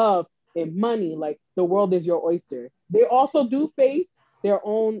 in love, in money. Like the world is your oyster. They also do face their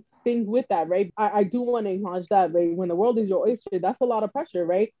own things with that, right? I do want to acknowledge that, right? When the world is your oyster, that's a lot of pressure,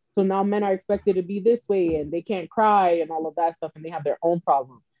 right? So now men are expected to be this way and they can't cry and all of that stuff and they have their own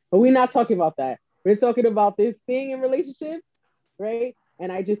problems. But we're not talking about that. We're talking about this thing in relationships, right?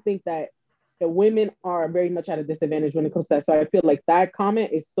 And I just think that the women are very much at a disadvantage when it comes to that. So I feel like that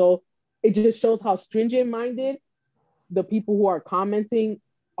comment is so, it just shows how stringent minded the people who are commenting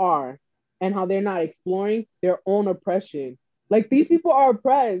are and how they're not exploring their own oppression. Like these people are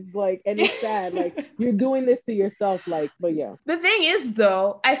oppressed, like, and it's sad. Like you're doing this to yourself, like, but yeah. The thing is,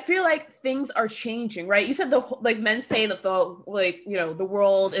 though, I feel like things are changing, right? You said like men say that the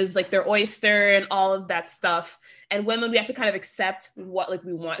world is like their oyster and all of that stuff, and women we have to kind of accept what like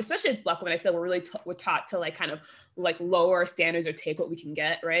we want, especially as Black women. I feel we're really we're taught to like kind of like lower our standards or take what we can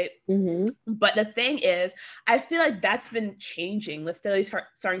get, right? Mm-hmm. But the thing is, I feel like that's been changing. Let's steadily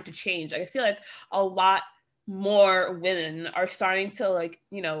starting to change. Like I feel like a lot more women are starting to like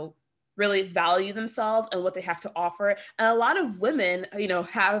really value themselves and what they have to offer, and a lot of women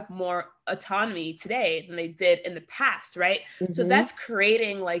have more autonomy today than they did in the past, right? Mm-hmm. So that's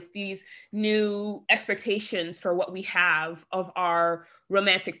creating like these new expectations for what we have of our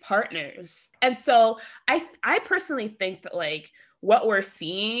romantic partners. And so I personally think that like what we're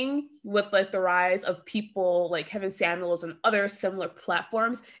seeing with like the rise of people like Kevin Samuels and other similar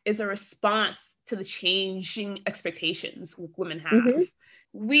platforms is a response to the changing expectations women have. Mm-hmm.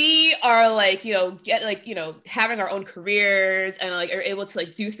 We are like, having our own careers and like are able to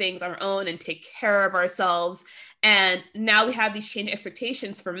like do things on our own and take care of ourselves. And now we have these changing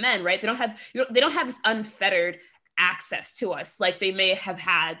expectations for men, right? They don't have this unfettered access to us like they may have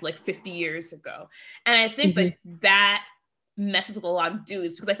had like 50 years ago. And I think that messes with a lot of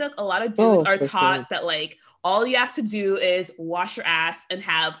dudes because I feel like a lot of dudes are taught that like all you have to do is wash your ass and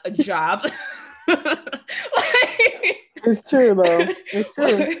have a job. It's true though. It's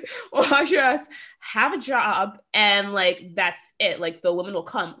true. Wash your ass, have a job, and like that's it. Like the woman will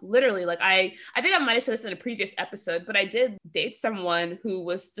come. Literally, like I think I might have said this in a previous episode, but I did date someone who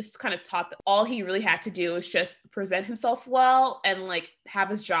was just kind of taught that all he really had to do was just present himself well and like have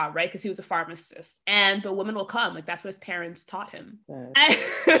his job, right? Because he was a pharmacist, and the woman will come. Like that's what his parents taught him.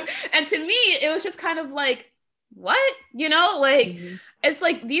 And to me, it was just kind of like, what? It's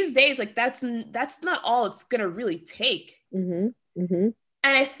like these days, like that's not all it's gonna really take. And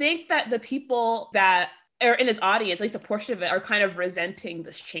I think that the people that are in his audience, at least a portion of it, are kind of resenting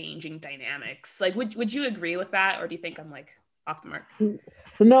this changing dynamics. Like would you agree with that, or do you think I'm like off the mark?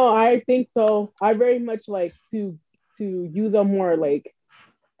 No, I think so. I very much like to use a more like,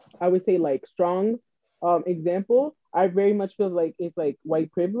 I would say like strong example. I very much feel like it's like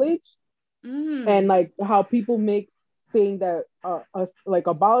white privilege. And like how people make saying that like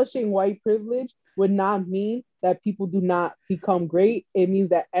abolishing white privilege would not mean that people do not become great. It means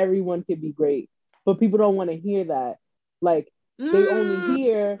that everyone can be great, but people don't want to hear that. Like Mm.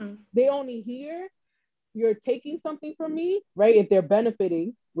 they only hear you're taking something from me, right? If they're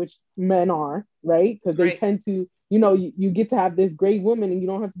benefiting, which men are, right? Because they Right. tend to, you get to have this great woman and you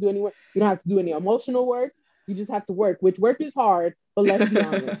don't have to do any work. You don't have to do any emotional work. You just have to work, which work is hard, but let's be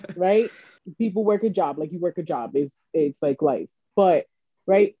honest, right? People work a job, like you work a job. It's like life. But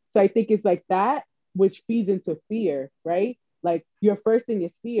right. So I think it's like that, which feeds into fear, right? Like your first thing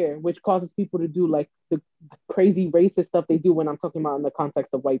is fear, which causes people to do like the crazy racist stuff they do when I'm talking about in the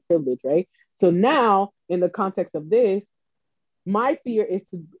context of white privilege, right? So now, in the context of this, my fear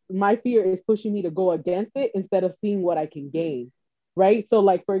is pushing me to go against it instead of seeing what I can gain, right? So,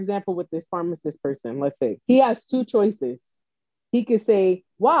 like for example, with this pharmacist person, let's say he has two choices. He could say,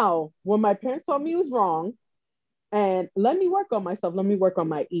 "Wow, what my parents told me was wrong, and let me work on myself. Let me work on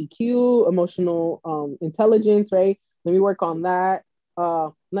my EQ, emotional intelligence, right? Let me work on that.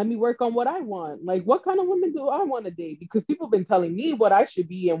 Let me work on what I want. Like, what kind of women do I want to date? Because people have been telling me what I should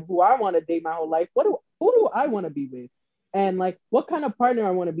be and who I want to date my whole life. Who do I want to be with? And like, what kind of partner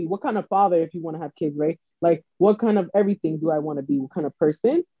I want to be? What kind of father, if you want to have kids, right? Like, what kind of everything do I want to be? What kind of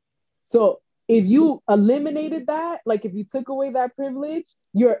person? So if you eliminated that, like if you took away that privilege,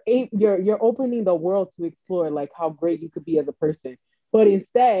 you're opening the world to explore like how great you could be as a person. But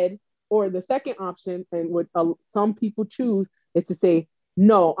instead, or the second option, and what some people choose is to say,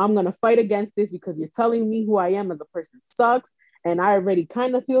 no, I'm gonna fight against this because you're telling me who I am as a person sucks, and I already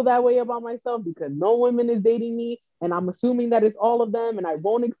kind of feel that way about myself because no woman is dating me, and I'm assuming that it's all of them, and I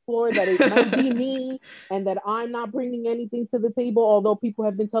won't explore that it might be me, and that I'm not bringing anything to the table. Although people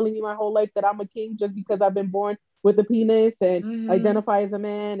have been telling me my whole life that I'm a king just because I've been born with a penis and Mm-hmm. identify as a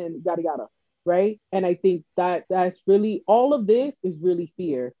man and yada yada, right? And I think that that's really all of this is really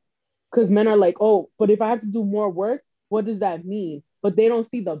fear because men are like, oh, but if I have to do more work, what does that mean? But they don't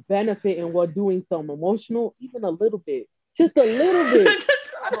see the benefit in what doing some emotional, even a little bit, just a little bit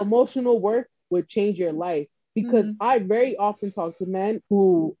of emotional work would change your life. Because Mhm. I very often talk to men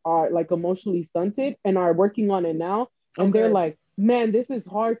who are like emotionally stunted and are working on it now. Oh, And they're good. like, man, this is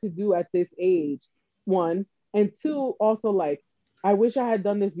hard to do at this age. One. And two, also like, I wish I had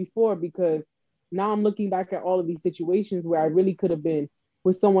done this before because now I'm looking back at all of these situations where I really could have been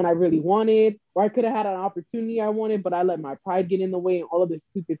with someone I really wanted, or I could have had an opportunity I wanted, but I let my pride get in the way and all of this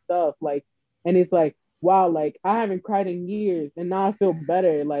stupid stuff. Like, and it's like, wow, like I haven't cried in years and now I feel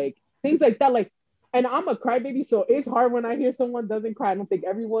better. Like things like that. Like, and I'm a crybaby, so it's hard when I hear someone doesn't cry. I don't think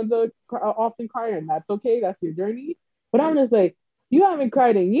everyone's often crier, and that's okay. That's your journey. But I'm just like, you haven't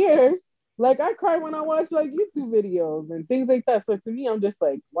cried in years. Like I cry when I watch like YouTube videos and things like that. So to me, I'm just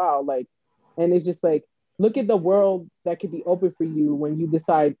like, wow, like, and it's just like, look at the world that could be open for you when you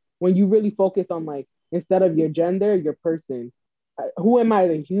decide, when you really focus on like, instead of your gender, your person. Who am I,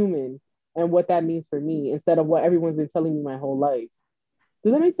 the human, and what that means for me instead of what everyone's been telling me my whole life.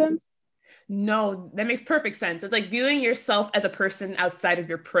 Does that make sense? No, that makes perfect sense. It's like viewing yourself as a person outside of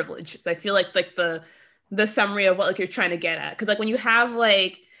your privilege. So I feel like the summary of what like you're trying to get at. Because like when you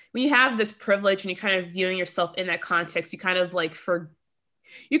have this privilege and you kind of viewing yourself in that context, you kind of like for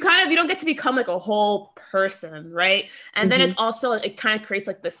you don't get to become like a whole person, right? And then Mm-hmm. it's also it kind of creates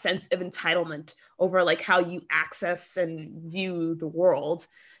like the sense of entitlement over like how you access and view the world.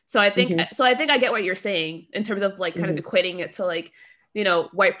 Mm-hmm. So I think I get what you're saying in terms of like kind Mm-hmm. of equating it to like,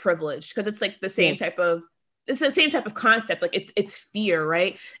 white privilege because it's like Yeah. it's the same type of concept. Like it's fear,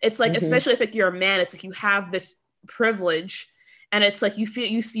 right? It's like Mm-hmm. especially if like you're a man, it's like you have this privilege and it's like you feel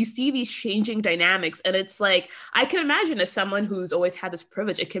you see these changing dynamics and it's like I can imagine as someone who's always had this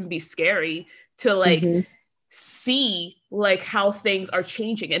privilege, it can be scary to like Mm-hmm. see like how things are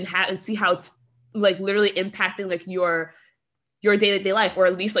changing and see how it's like literally impacting like your day-to-day life or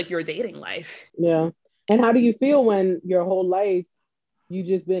at least like your dating life. Yeah. And how do you feel when your whole life you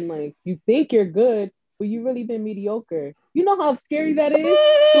just been like, you think you're good, but you really been mediocre? You know how scary that is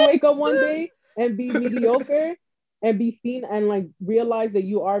to wake up one day and be mediocre and be seen and like realize that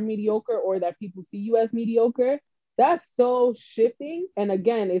you are mediocre or that people see you as mediocre. That's so shifting. And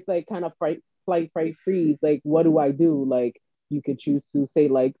again, it's like kind of flight, fright, freeze. Like, what do I do? Like, you could choose to say,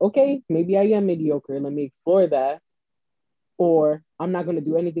 like, okay, maybe I am mediocre. Let me explore that. Or I'm not going to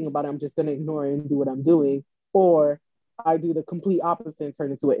do anything about it. I'm just going to ignore it and do what I'm doing. Or I do the complete opposite and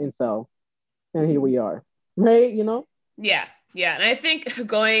turn into an incel. And here we are, right? You know? Yeah, yeah. And I think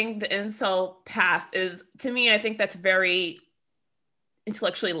going the incel path is, to me, I think that's very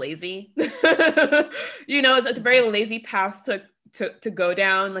intellectually lazy. It's a very lazy path to go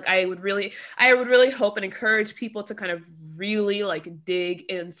down. Like I would really hope and encourage people to kind of really like dig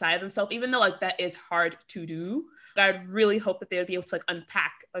inside themselves, even though like that is hard to do. I really hope that they would be able to like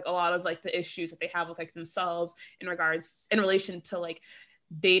unpack like a lot of like the issues that they have with like themselves in relation to like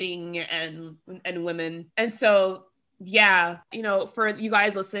dating and women. And so yeah, you know, for you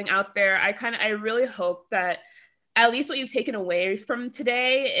guys listening out there, I really hope that at least what you've taken away from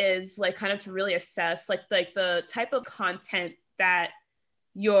today is like kind of to really assess like the type of content that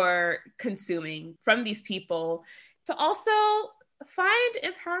you're consuming from these people, to also find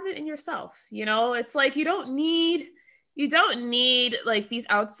empowerment in yourself. You know, it's like you don't need like these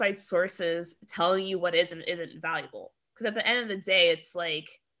outside sources telling you what is and isn't valuable, because at the end of the day it's like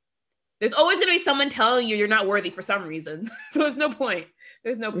there's always going to be someone telling you you're not worthy for some reason. So there's no point.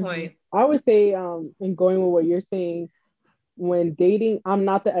 I would say and going with what you're saying, when dating, I'm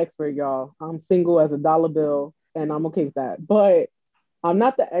not the expert, y'all. I'm single as a dollar bill and I'm okay with that, but I'm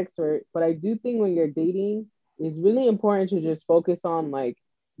not the expert. But I do think when you're dating, it's really important to just focus on like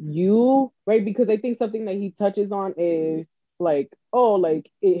you, right? Because I think something that he touches on is like, oh, like,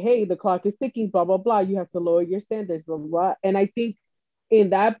 hey, the clock is ticking, blah blah blah, you have to lower your standards, blah blah blah. And I think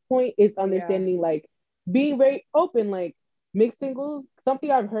in that point is understanding like being very open, like mixed singles.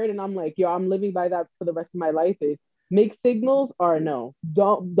 Something I've heard and I'm like, yo, I'm living by that for the rest of my life is mixed signals are no.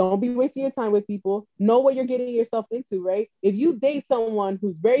 Don't be wasting your time with people. Know what you're getting yourself into, right? If you date someone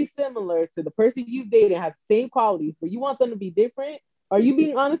who's very similar to the person you've dated, has the same qualities, but you want them to be different, are you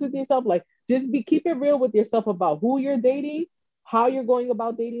being honest with yourself? Like just keep it real with yourself about who you're dating, how you're going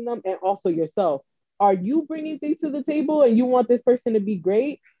about dating them, and also yourself. Are you bringing things to the table and you want this person to be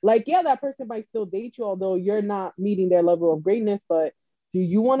great? Like, yeah, that person might still date you, although you're not meeting their level of greatness, but do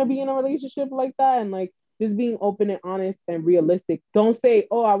you want to be in a relationship like that? And like just being open and honest and realistic. Don't say,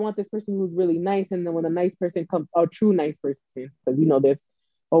 oh, I want this person who's really nice. And then when a nice person comes, a true nice person, because you know, there's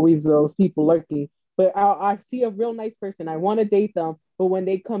always those people lurking. But I see a real nice person. I want to date them. But when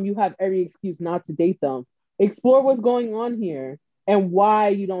they come, you have every excuse not to date them. Explore what's going on here and why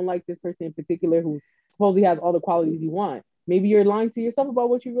you don't like this person in particular who supposedly has all the qualities you want. Maybe you're lying to yourself about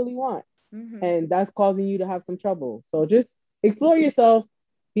what you really want. And that's causing you to have some trouble. So just explore yourself,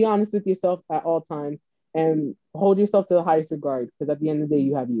 be honest with yourself at all times, and hold yourself to the highest regard, because at the end of the day,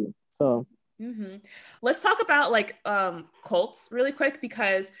 you have you. So let's talk about like cults really quick,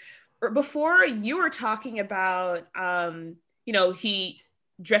 because before you were talking about you know, he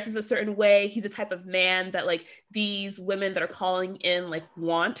dresses a certain way, he's the type of man that like these women that are calling in like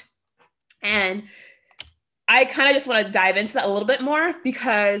want. And I kind of just want to dive into that a little bit more,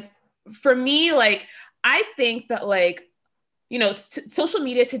 because for me, like I think that like, you know, social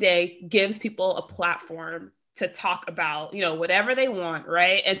media today gives people a platform to talk about, you know, whatever they want,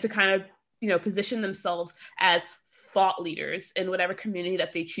 right? And to kind of, you know, position themselves as thought leaders in whatever community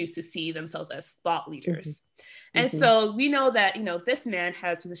that they choose to see themselves as thought leaders. And so we know that, you know, this man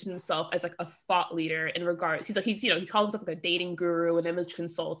has positioned himself as like a thought leader in regards, he's, you know, he calls himself like a dating guru, an image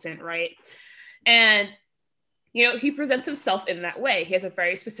consultant, right? And, you know, he presents himself in that way. He has a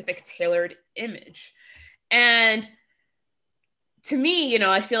very specific tailored image. And to me, you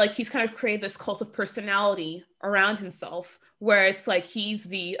know, I feel like he's kind of created this cult of personality around himself, where it's like he's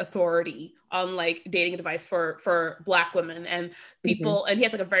the authority on like dating advice for Black women and people. And he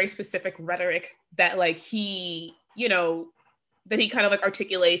has like a very specific rhetoric that like he, you know, that he kind of like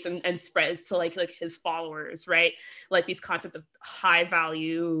articulates and spreads to like his followers, right? Like these concepts of high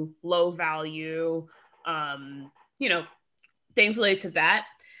value, low value, you know, things related to that.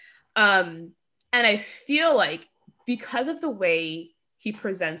 And I feel like because of the way he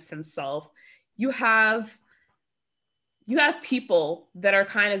presents himself, you have people that are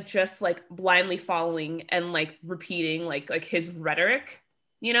kind of just like blindly following and like repeating like his rhetoric,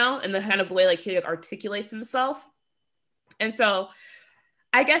 you know, and the kind of way like he like articulates himself. And so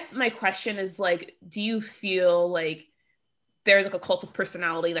I guess my question is like, do you feel like there's like a cult of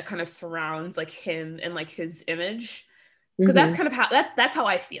personality that kind of surrounds like him and like his image? Because that's kind of how that's how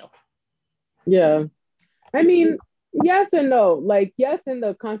I feel. Yeah. I mean, yes and no. Like, yes, in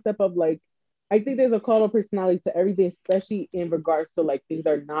the concept of like, I think there's a call of personality to everything, especially in regards to like things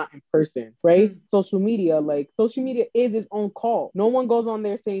that are not in person, right? Social media is its own call. No one goes on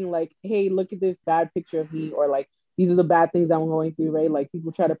there saying like, hey, look at this bad picture of me, or like, these are the bad things I'm going through, right? Like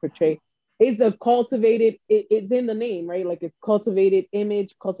people try to portray. It's a cultivated, it's in the name, right? Like it's cultivated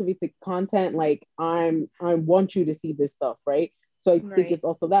image, cultivated content. Like I want you to see this stuff, right? So I think it's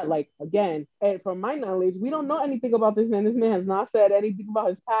also that, like, again, and from my knowledge, we don't know anything about this man. This man has not said anything about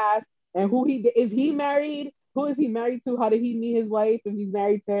his past and who is he married? Who is he married to? How did he meet his wife? If he's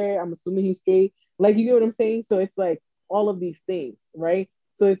married to her, I'm assuming he's straight. Like, you get what I'm saying? So it's like all of these things, right?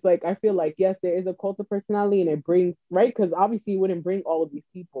 So it's like, I feel like, yes, there is a cult of personality and it brings, right? Because obviously you wouldn't bring all of these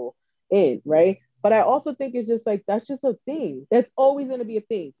people in, right? But I also think it's just like, that's just a thing. It's always going to be a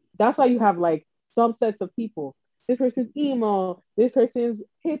thing. That's why you have like subsets of people. This person's emo, this person's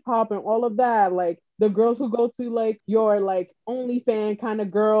hip hop and all of that. Like the girls who go to like your like OnlyFans kind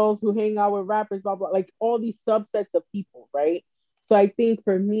of girls who hang out with rappers, blah, blah, like all these subsets of people, right? So I think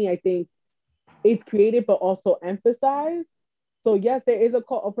for me, I think it's created but also emphasized. So yes, there is a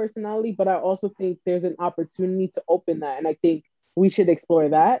cult of personality, but I also think there's an opportunity to open that. And I think we should explore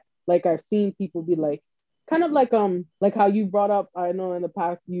that. Like I've seen people be like, kind of like how you brought up, I know in the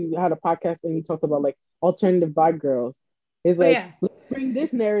past you had a podcast and you talked about like alternative black girls. It's Oh like, yeah. let's bring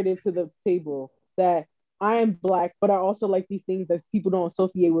this narrative to the table that I am black, but I also like these things that people don't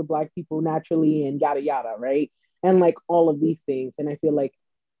associate with black people naturally and yada yada, right? And like all of these things. And I feel like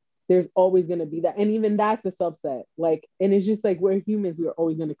there's always going to be that. And even that's a subset. Like, and it's just like we're humans, we're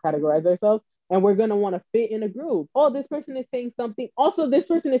always going to categorize ourselves and we're going to want to fit in a group. Oh, this person is saying something. Also, this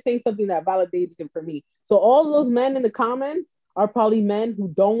person is saying something that validates him for me. So all of those men in the comments are probably men who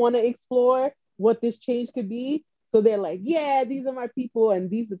don't want to explore what this change could be. So they're like, yeah, these are my people. And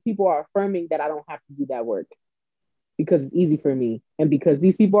these people are affirming that I don't have to do that work because it's easy for me. And because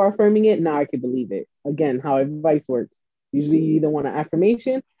these people are affirming it, now I can believe it. Again, how advice works. Usually you either want an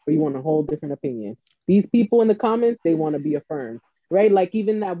affirmation or you want a whole different opinion. These people in the comments, they want to be affirmed, right? Like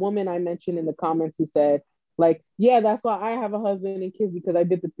even that woman I mentioned in the comments who said, like, yeah, that's why I have a husband and kids because I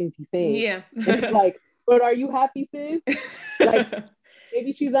did the things he's saying. Yeah. And it's like, but are you happy, sis? Like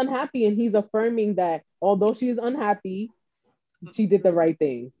maybe she's unhappy and he's affirming that although she's unhappy, she did the right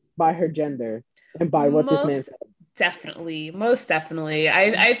thing by her gender and by what this man Most said. definitely. Most definitely.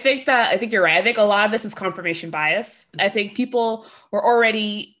 I think you're right. I think a lot of this is confirmation bias. I think people were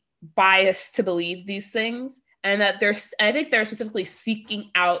already biased to believe these things, and that I think they're specifically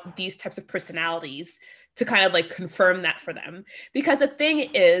seeking out these types of personalities to kind of like confirm that for them. Because the thing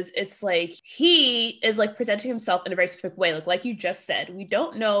is, it's like he is like presenting himself in a very specific way. Like you just said, we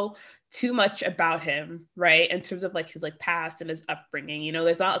don't know too much about him, right? In terms of like his like past and his upbringing, you know,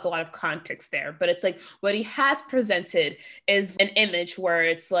 there's not like a lot of context there, but it's like what he has presented is an image where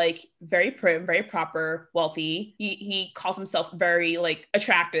it's like very prim, very proper, wealthy. He calls himself very like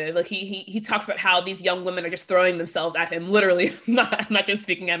attractive. Like he talks about how these young women are just throwing themselves at him, literally. I'm not just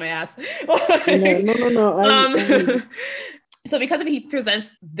speaking at my ass. No. um, so because of it, he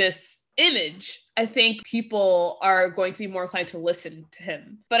presents this image, I think people are going to be more inclined to listen to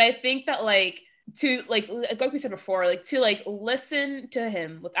him. But I think that like we said before, like to like listen to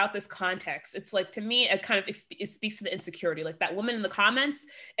him without this context, it's like to me it kind of it speaks to the insecurity. Like that woman in the comments,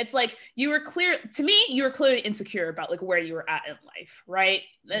 it's like you were clearly insecure about like where you were at in life, right?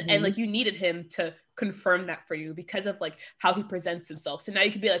 And like you needed him to confirm that for you because of like how he presents himself. So now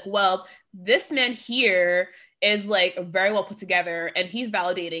you could be like, well, this man here is like very well put together and he's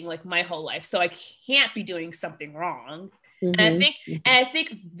validating like my whole life, so I can't be doing something wrong. And I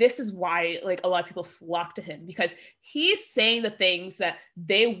think this is why like a lot of people flock to him, because he's saying the things that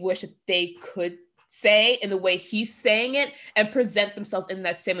they wish that they could say in the way he's saying it and present themselves in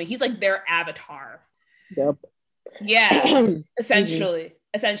that same way. He's like their avatar. Yep. Yeah, essentially.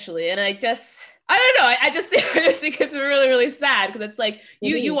 And I don't know. I just think it's really, really sad because it's like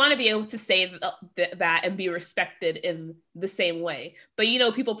you want to be able to say that and be respected in the same way. But, you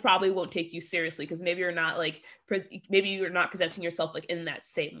know, people probably won't take you seriously because maybe you're not like, maybe you're not presenting yourself like in that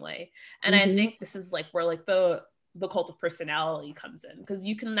same way. And I think this is like where like the cult of personality comes in, because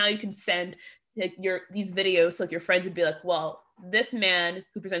you can send like these videos to like your friends and be like, well, this man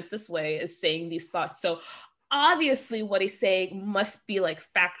who presents this way is saying these thoughts. So obviously what he's saying must be like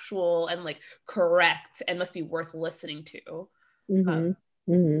factual and like correct and must be worth listening to.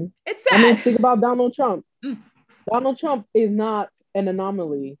 It's sad. I mean, think about Donald Trump. Donald Trump is not an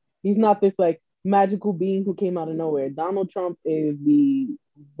anomaly. He's not this like magical being who came out of nowhere. Donald Trump is the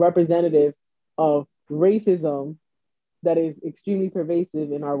representative of racism that is extremely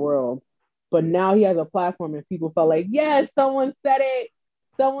pervasive in our world. But now he has a platform and people felt like, yes, someone said it,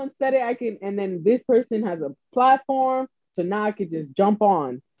 I can, and then this person has a platform, so now I could just jump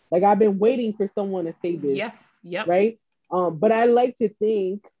on. Like I've been waiting for someone to say this. Yeah. Yep. Right. But I like to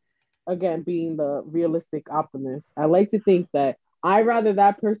think, again, being the realistic optimist, I like to think that I rather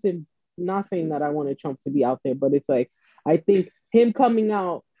that person, not saying that I wanted Trump to be out there, but it's like I think him coming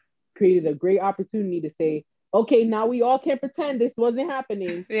out created a great opportunity to say, okay, now we all can pretend this wasn't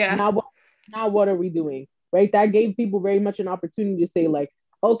happening. Yeah. Now what are we doing? Right. That gave people very much an opportunity to say, like,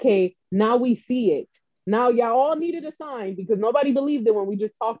 okay, now we see it. Now y'all all needed a sign because nobody believed it when we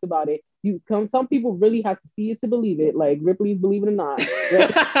just talked about it. Some people really have to see it to believe it, like Ripley's Believe It or Not.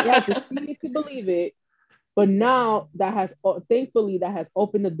 Right? You have to see it to believe it. But now thankfully that has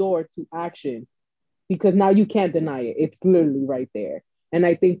opened the door to action. because now you can't deny it. It's literally right there. And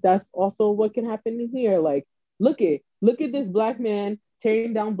I think that's also what can happen in here. Like, look at this black man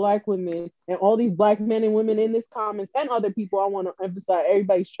tearing down black women and all these black men and women in this comments and other people. I want to emphasize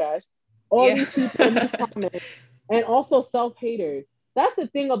everybody's trash. All Yeah. these people in these comments and also self-haters. That's the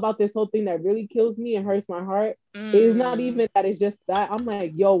thing about this whole thing that really kills me and hurts my heart. It's not even that, it's just that I'm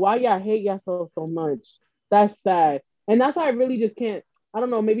like, yo, why y'all hate yourself so much? That's sad. And that's why I really just can't, I don't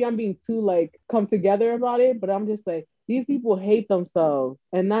know, maybe I'm being too like come together about it, but I'm just like, these people hate themselves.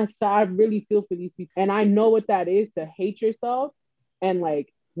 And that's sad. I really feel for these people. And I know what that is, to hate yourself and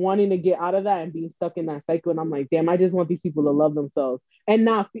like wanting to get out of that and being stuck in that cycle. And I'm like, damn, I just want these people to love themselves and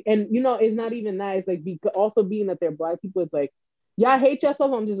not, and you know, it's not even that. It's like, also being that they're black people, it's like, yeah, hate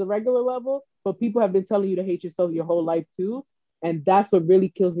yourself on just a regular level, but people have been telling you to hate yourself your whole life too. And that's what really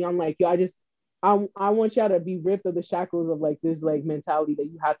kills me. I'm like, yo, I want y'all to be ripped of the shackles of like this like mentality that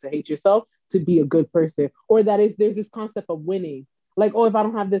you have to hate yourself to be a good person, or that is there's this concept of winning. Like, oh, if I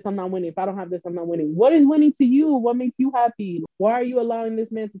don't have this, I'm not winning. If I don't have this, I'm not winning. What is winning to you? What makes you happy? Why are you allowing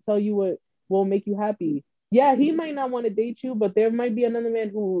this man to tell you what will make you happy? Yeah, he might not want to date you, but there might be another man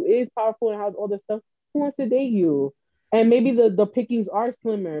who is powerful and has all this stuff who wants to date you. And maybe the pickings are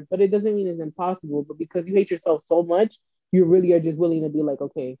slimmer, but it doesn't mean it's impossible. But because you hate yourself so much, you really are just willing to be like,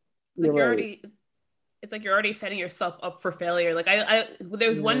 okay, Like you're right. it's like you're already setting yourself up for failure. Like I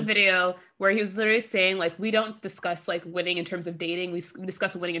there's one video where he was literally saying like, we don't discuss like winning in terms of dating. We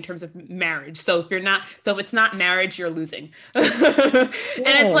discuss winning in terms of marriage. So if it's not marriage, you're losing. And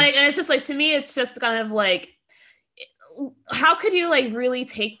it's like, and it's just like, to me, it's just kind of like, how could you like really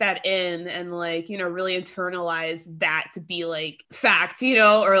take that in and like, you know, really internalize that to be like fact, you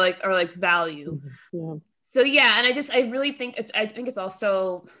know, or like value. Yeah. So yeah, and I really think it's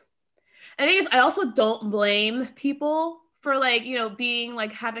also, I also don't blame people for like, you know, being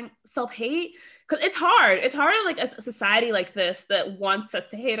like having self-hate, because it's hard. It's hard in like a society like this that wants us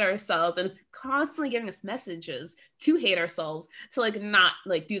to hate ourselves and it's constantly giving us messages to hate ourselves, to like not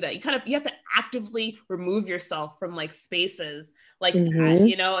like do that. You have to actively remove yourself from like spaces like that,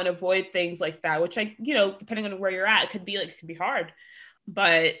 you know, and avoid things like that, which you know, depending on where you're at, it could be hard.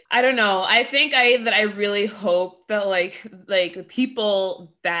 But I don't know. I think I really hope that like the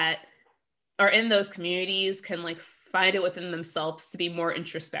people that are in those communities can like find it within themselves to be more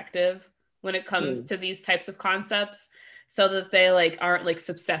introspective when it comes to these types of concepts, so that they like aren't like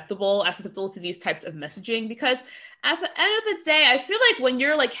susceptible to these types of messaging. Because at the end of the day, I feel like when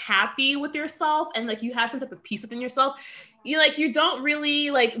you're like happy with yourself and like you have some type of peace within yourself, you don't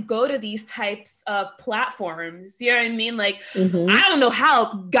really like go to these types of platforms. You know what I mean? Like, I don't know how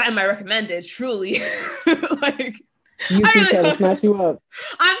I've gotten my recommended, truly. Like, YouTube trying to snatch you up.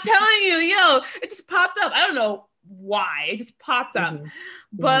 I'm telling you, it just popped up. I don't know why, it just popped up.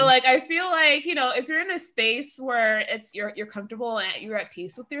 But like, I feel like, you know, if you're in a space where you're comfortable and you're at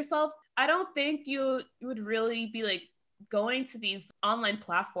peace with yourself, I don't think you would really be like going to these online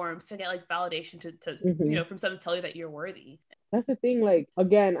platforms to get like validation to you know, from someone to tell you that you're worthy. That's the thing. Like,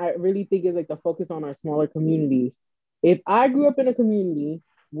 again, I really think it's like the focus on our smaller communities. If I grew up in a community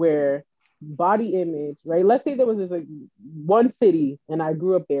where body image, right? Let's say there was this like one city and I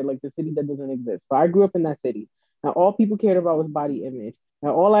grew up there, like the city that doesn't exist. So I grew up in that city. Now all people cared about was body image.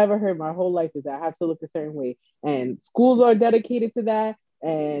 Now all I ever heard my whole life is that I have to look a certain way. And schools are dedicated to that,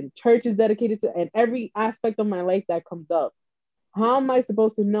 and church is dedicated to, and every aspect of my life that comes up. How am I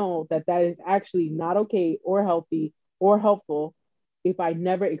supposed to know that that is actually not okay or healthy or helpful if I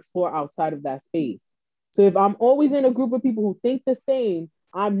never explore outside of that space? So if I'm always in a group of people who think the same,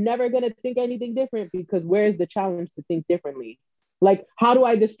 I'm never going to think anything different, because where's the challenge to think differently? Like, how do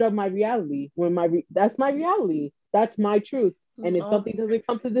I disrupt my reality when that's my reality? That's my truth. And if something doesn't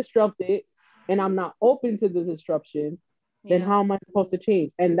come to disrupt it and I'm not open to the disruption, then how am I supposed to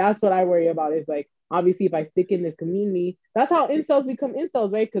change? And that's what I worry about, is like, obviously, if I stick in this community, that's how incels become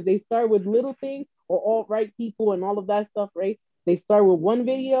incels, right? Because they start with little things, or alt-right people and all of that stuff, right? They start with one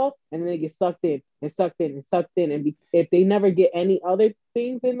video and then they get sucked in and sucked in and sucked in. And if they never get any other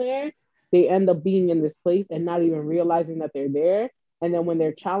things in there, they end up being in this place and not even realizing that they're there. And then when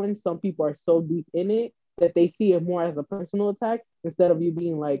they're challenged, some people are so deep in it that they see it more as a personal attack, instead of you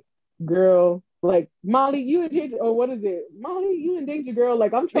being like, girl, like, Molly, you in danger, or what is it? Molly, you in danger, girl.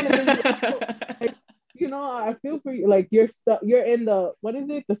 Like, I'm trying to bring you like, you know, I feel for you. Like, you're in the, what is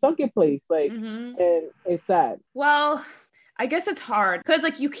it? The sunken place. Like, and it's sad. Well, I guess it's hard because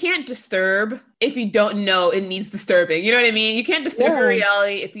like you can't disturb if you don't know it needs disturbing. You know what I mean? You can't disturb your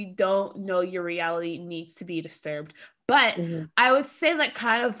reality if you don't know your reality needs to be disturbed. But I would say like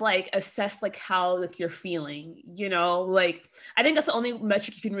kind of like assess like how like you're feeling, you know, like I think that's the only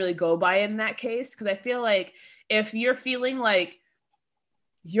metric you can really go by in that case. Cause I feel like if you're feeling like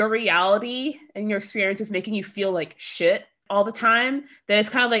your reality and your experience is making you feel like shit all the time, then it's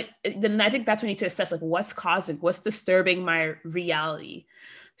kind of like, then I think that's when you need to assess like what's disturbing my reality.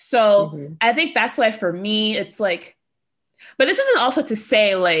 So I think that's why for me, it's like, but this isn't also to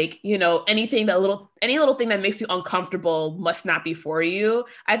say like, you know, any little thing that makes you uncomfortable must not be for you.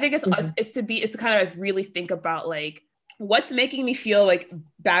 I think it's to kind of like really think about like, what's making me feel like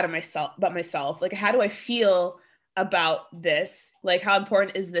bad about myself? Like, how do I feel about this? Like, how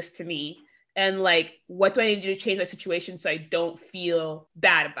important is this to me? And like, what do I need to do to change my situation so I don't feel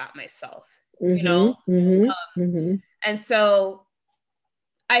bad about myself? You know? And so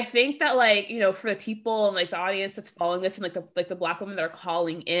I think that like, you know, for the people and like the audience that's following this and like the Black women that are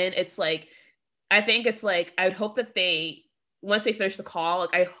calling in, it's like, I think it's like, I would hope that once they finish the call,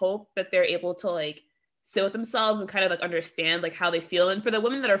 like, I hope that they're able to like sit with themselves and kind of like understand like how they feel. And for the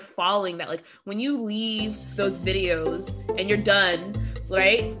women that are following that, like when you leave those videos and you're done,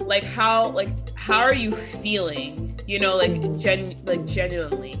 right? Like how are you feeling, you know, like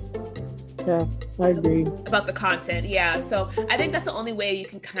genuinely? Yeah, I agree. About the content. Yeah. So I think that's the only way you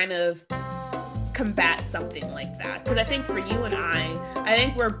can kind of combat something like that. Because I think for you and I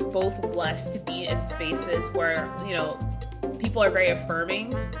think we're both blessed to be in spaces where, you know, people are very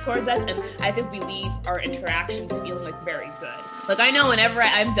affirming towards us. And I think we leave our interactions feeling like very good. Like I know whenever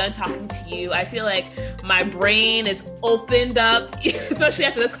I'm done talking to you, I feel like my brain is opened up, especially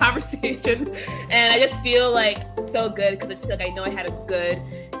after this conversation. And I just feel like so good because it's like I know I had a good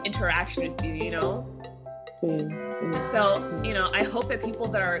interaction with you, you know? So, you know, I hope that people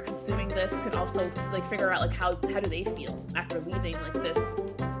that are consuming this can also like figure out like how do they feel after leaving like this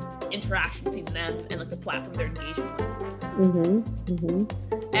interaction between them and like the platform they're engaging with.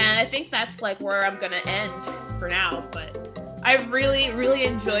 And I think that's like where I'm gonna end for now, but I've really, really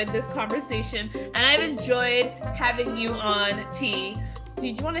enjoyed this conversation and I've enjoyed having you on, T.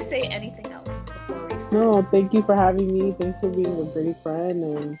 Did you want to say anything else before we finish? No, thank you for having me. Thanks for being a great friend.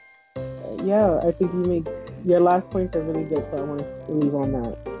 And yeah, I think your last points are really good, so I want to leave on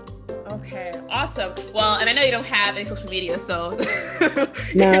that. Okay, awesome. Well, and I know you don't have any social media, so.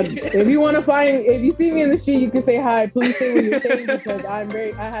 Now, if you see me in the street, you can say hi. Please say what you're saying because I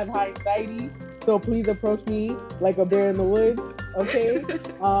have high anxiety. So please approach me like a bear in the woods, okay?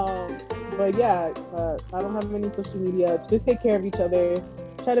 But yeah, I don't have any social media. Just take care of each other.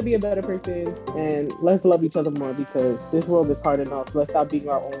 Try to be a better person, and let's love each other more because this world is hard enough. Let's stop being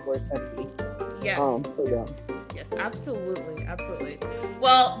our own worst enemy. Yes, absolutely.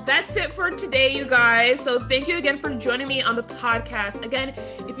 Well, that's it for today, you guys. So thank you again for joining me on the podcast. Again,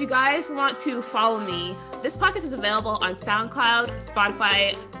 if you guys want to follow me, this podcast is available on SoundCloud,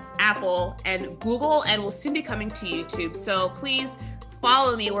 Spotify, Apple, and Google, and will soon be coming to YouTube. So please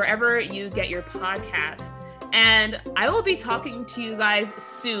follow me wherever you get your podcast. And I will be talking to you guys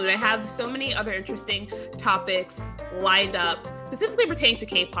soon. I have so many other interesting topics lined up, specifically pertaining to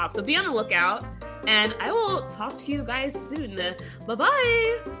K-pop. So be on the lookout. And I will talk to you guys soon.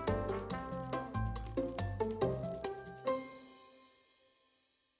 Bye-bye.